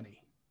save you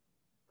money.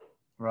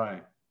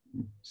 Right.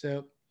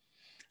 So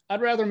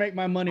I'd rather make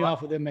my money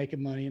off of them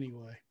making money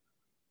anyway.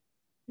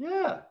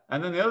 Yeah.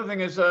 And then the other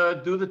thing is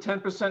do the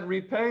 10%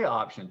 repay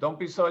option. Don't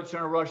be such in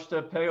a rush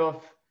to pay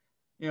off,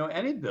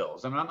 any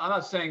bills. I mean, I'm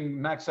not saying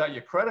max out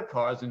your credit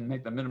cards and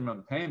make the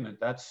minimum payment.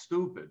 That's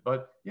stupid.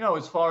 But,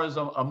 as far as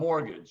a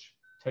mortgage,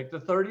 take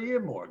the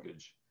 30-year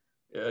mortgage,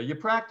 your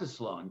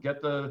practice loan,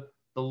 get the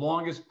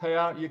longest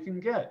payout you can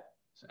get.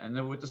 And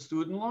then with the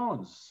student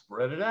loans,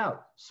 spread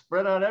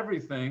out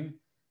everything.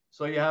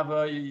 So you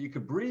have you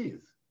could breathe.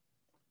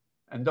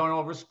 And don't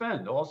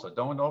overspend. Also,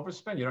 don't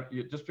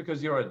overspend. Just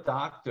because you're a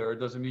doctor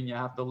doesn't mean you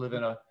have to live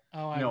in a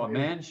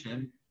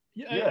mansion.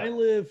 Yeah,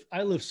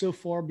 I live so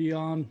far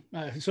below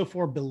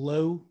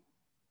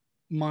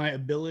my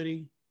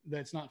ability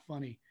that's not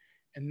funny,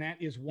 and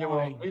that is why. Yeah,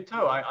 well, me too.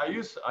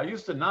 I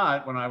used to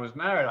not. When I was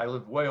married, I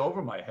lived way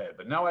over my head,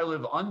 but now I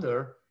live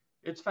under.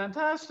 It's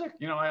fantastic.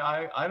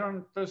 I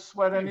don't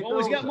sweat any. You've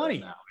always got money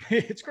now.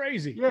 It's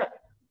crazy.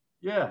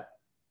 Yeah.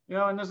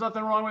 And there's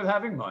nothing wrong with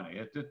having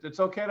money. It's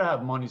okay to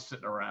have money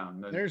sitting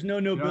around. There's no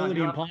nobility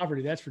in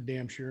poverty. That's for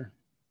damn sure.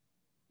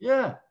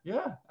 Yeah,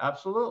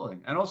 absolutely.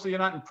 And also, you're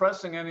not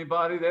impressing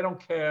anybody. They don't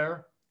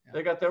care. Yeah.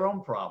 They got their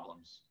own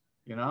problems,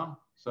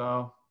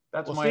 So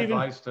that's my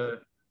advice to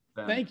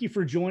them. Thank you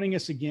for joining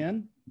us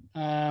again.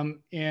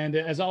 And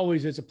as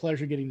always, it's a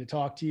pleasure getting to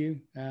talk to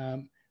you.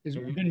 There's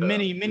been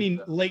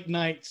many late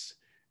nights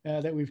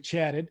that we've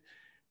chatted.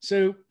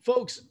 So,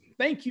 folks,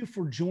 thank you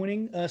for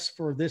joining us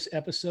for this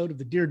episode of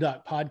the Dear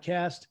Doc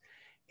podcast.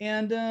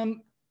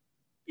 And,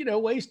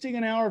 wasting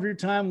an hour of your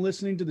time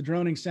listening to the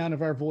droning sound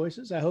of our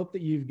voices. I hope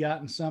that you've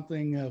gotten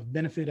something of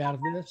benefit out of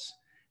this.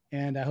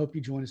 And I hope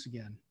you join us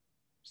again.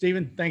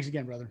 Stephen, thanks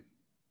again, brother.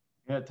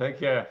 Yeah, take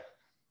care.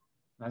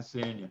 Nice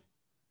seeing you.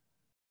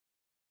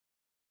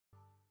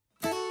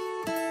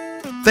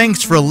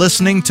 Thanks for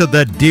listening to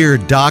the Dear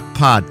Doc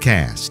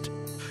podcast,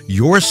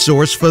 your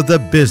source for the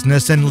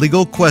business and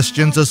legal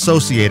questions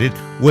associated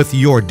with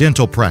your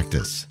dental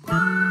practice.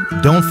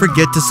 Don't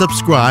forget to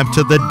subscribe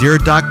to the Dear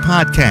Doc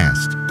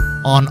podcast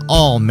on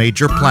all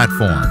major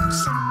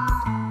platforms.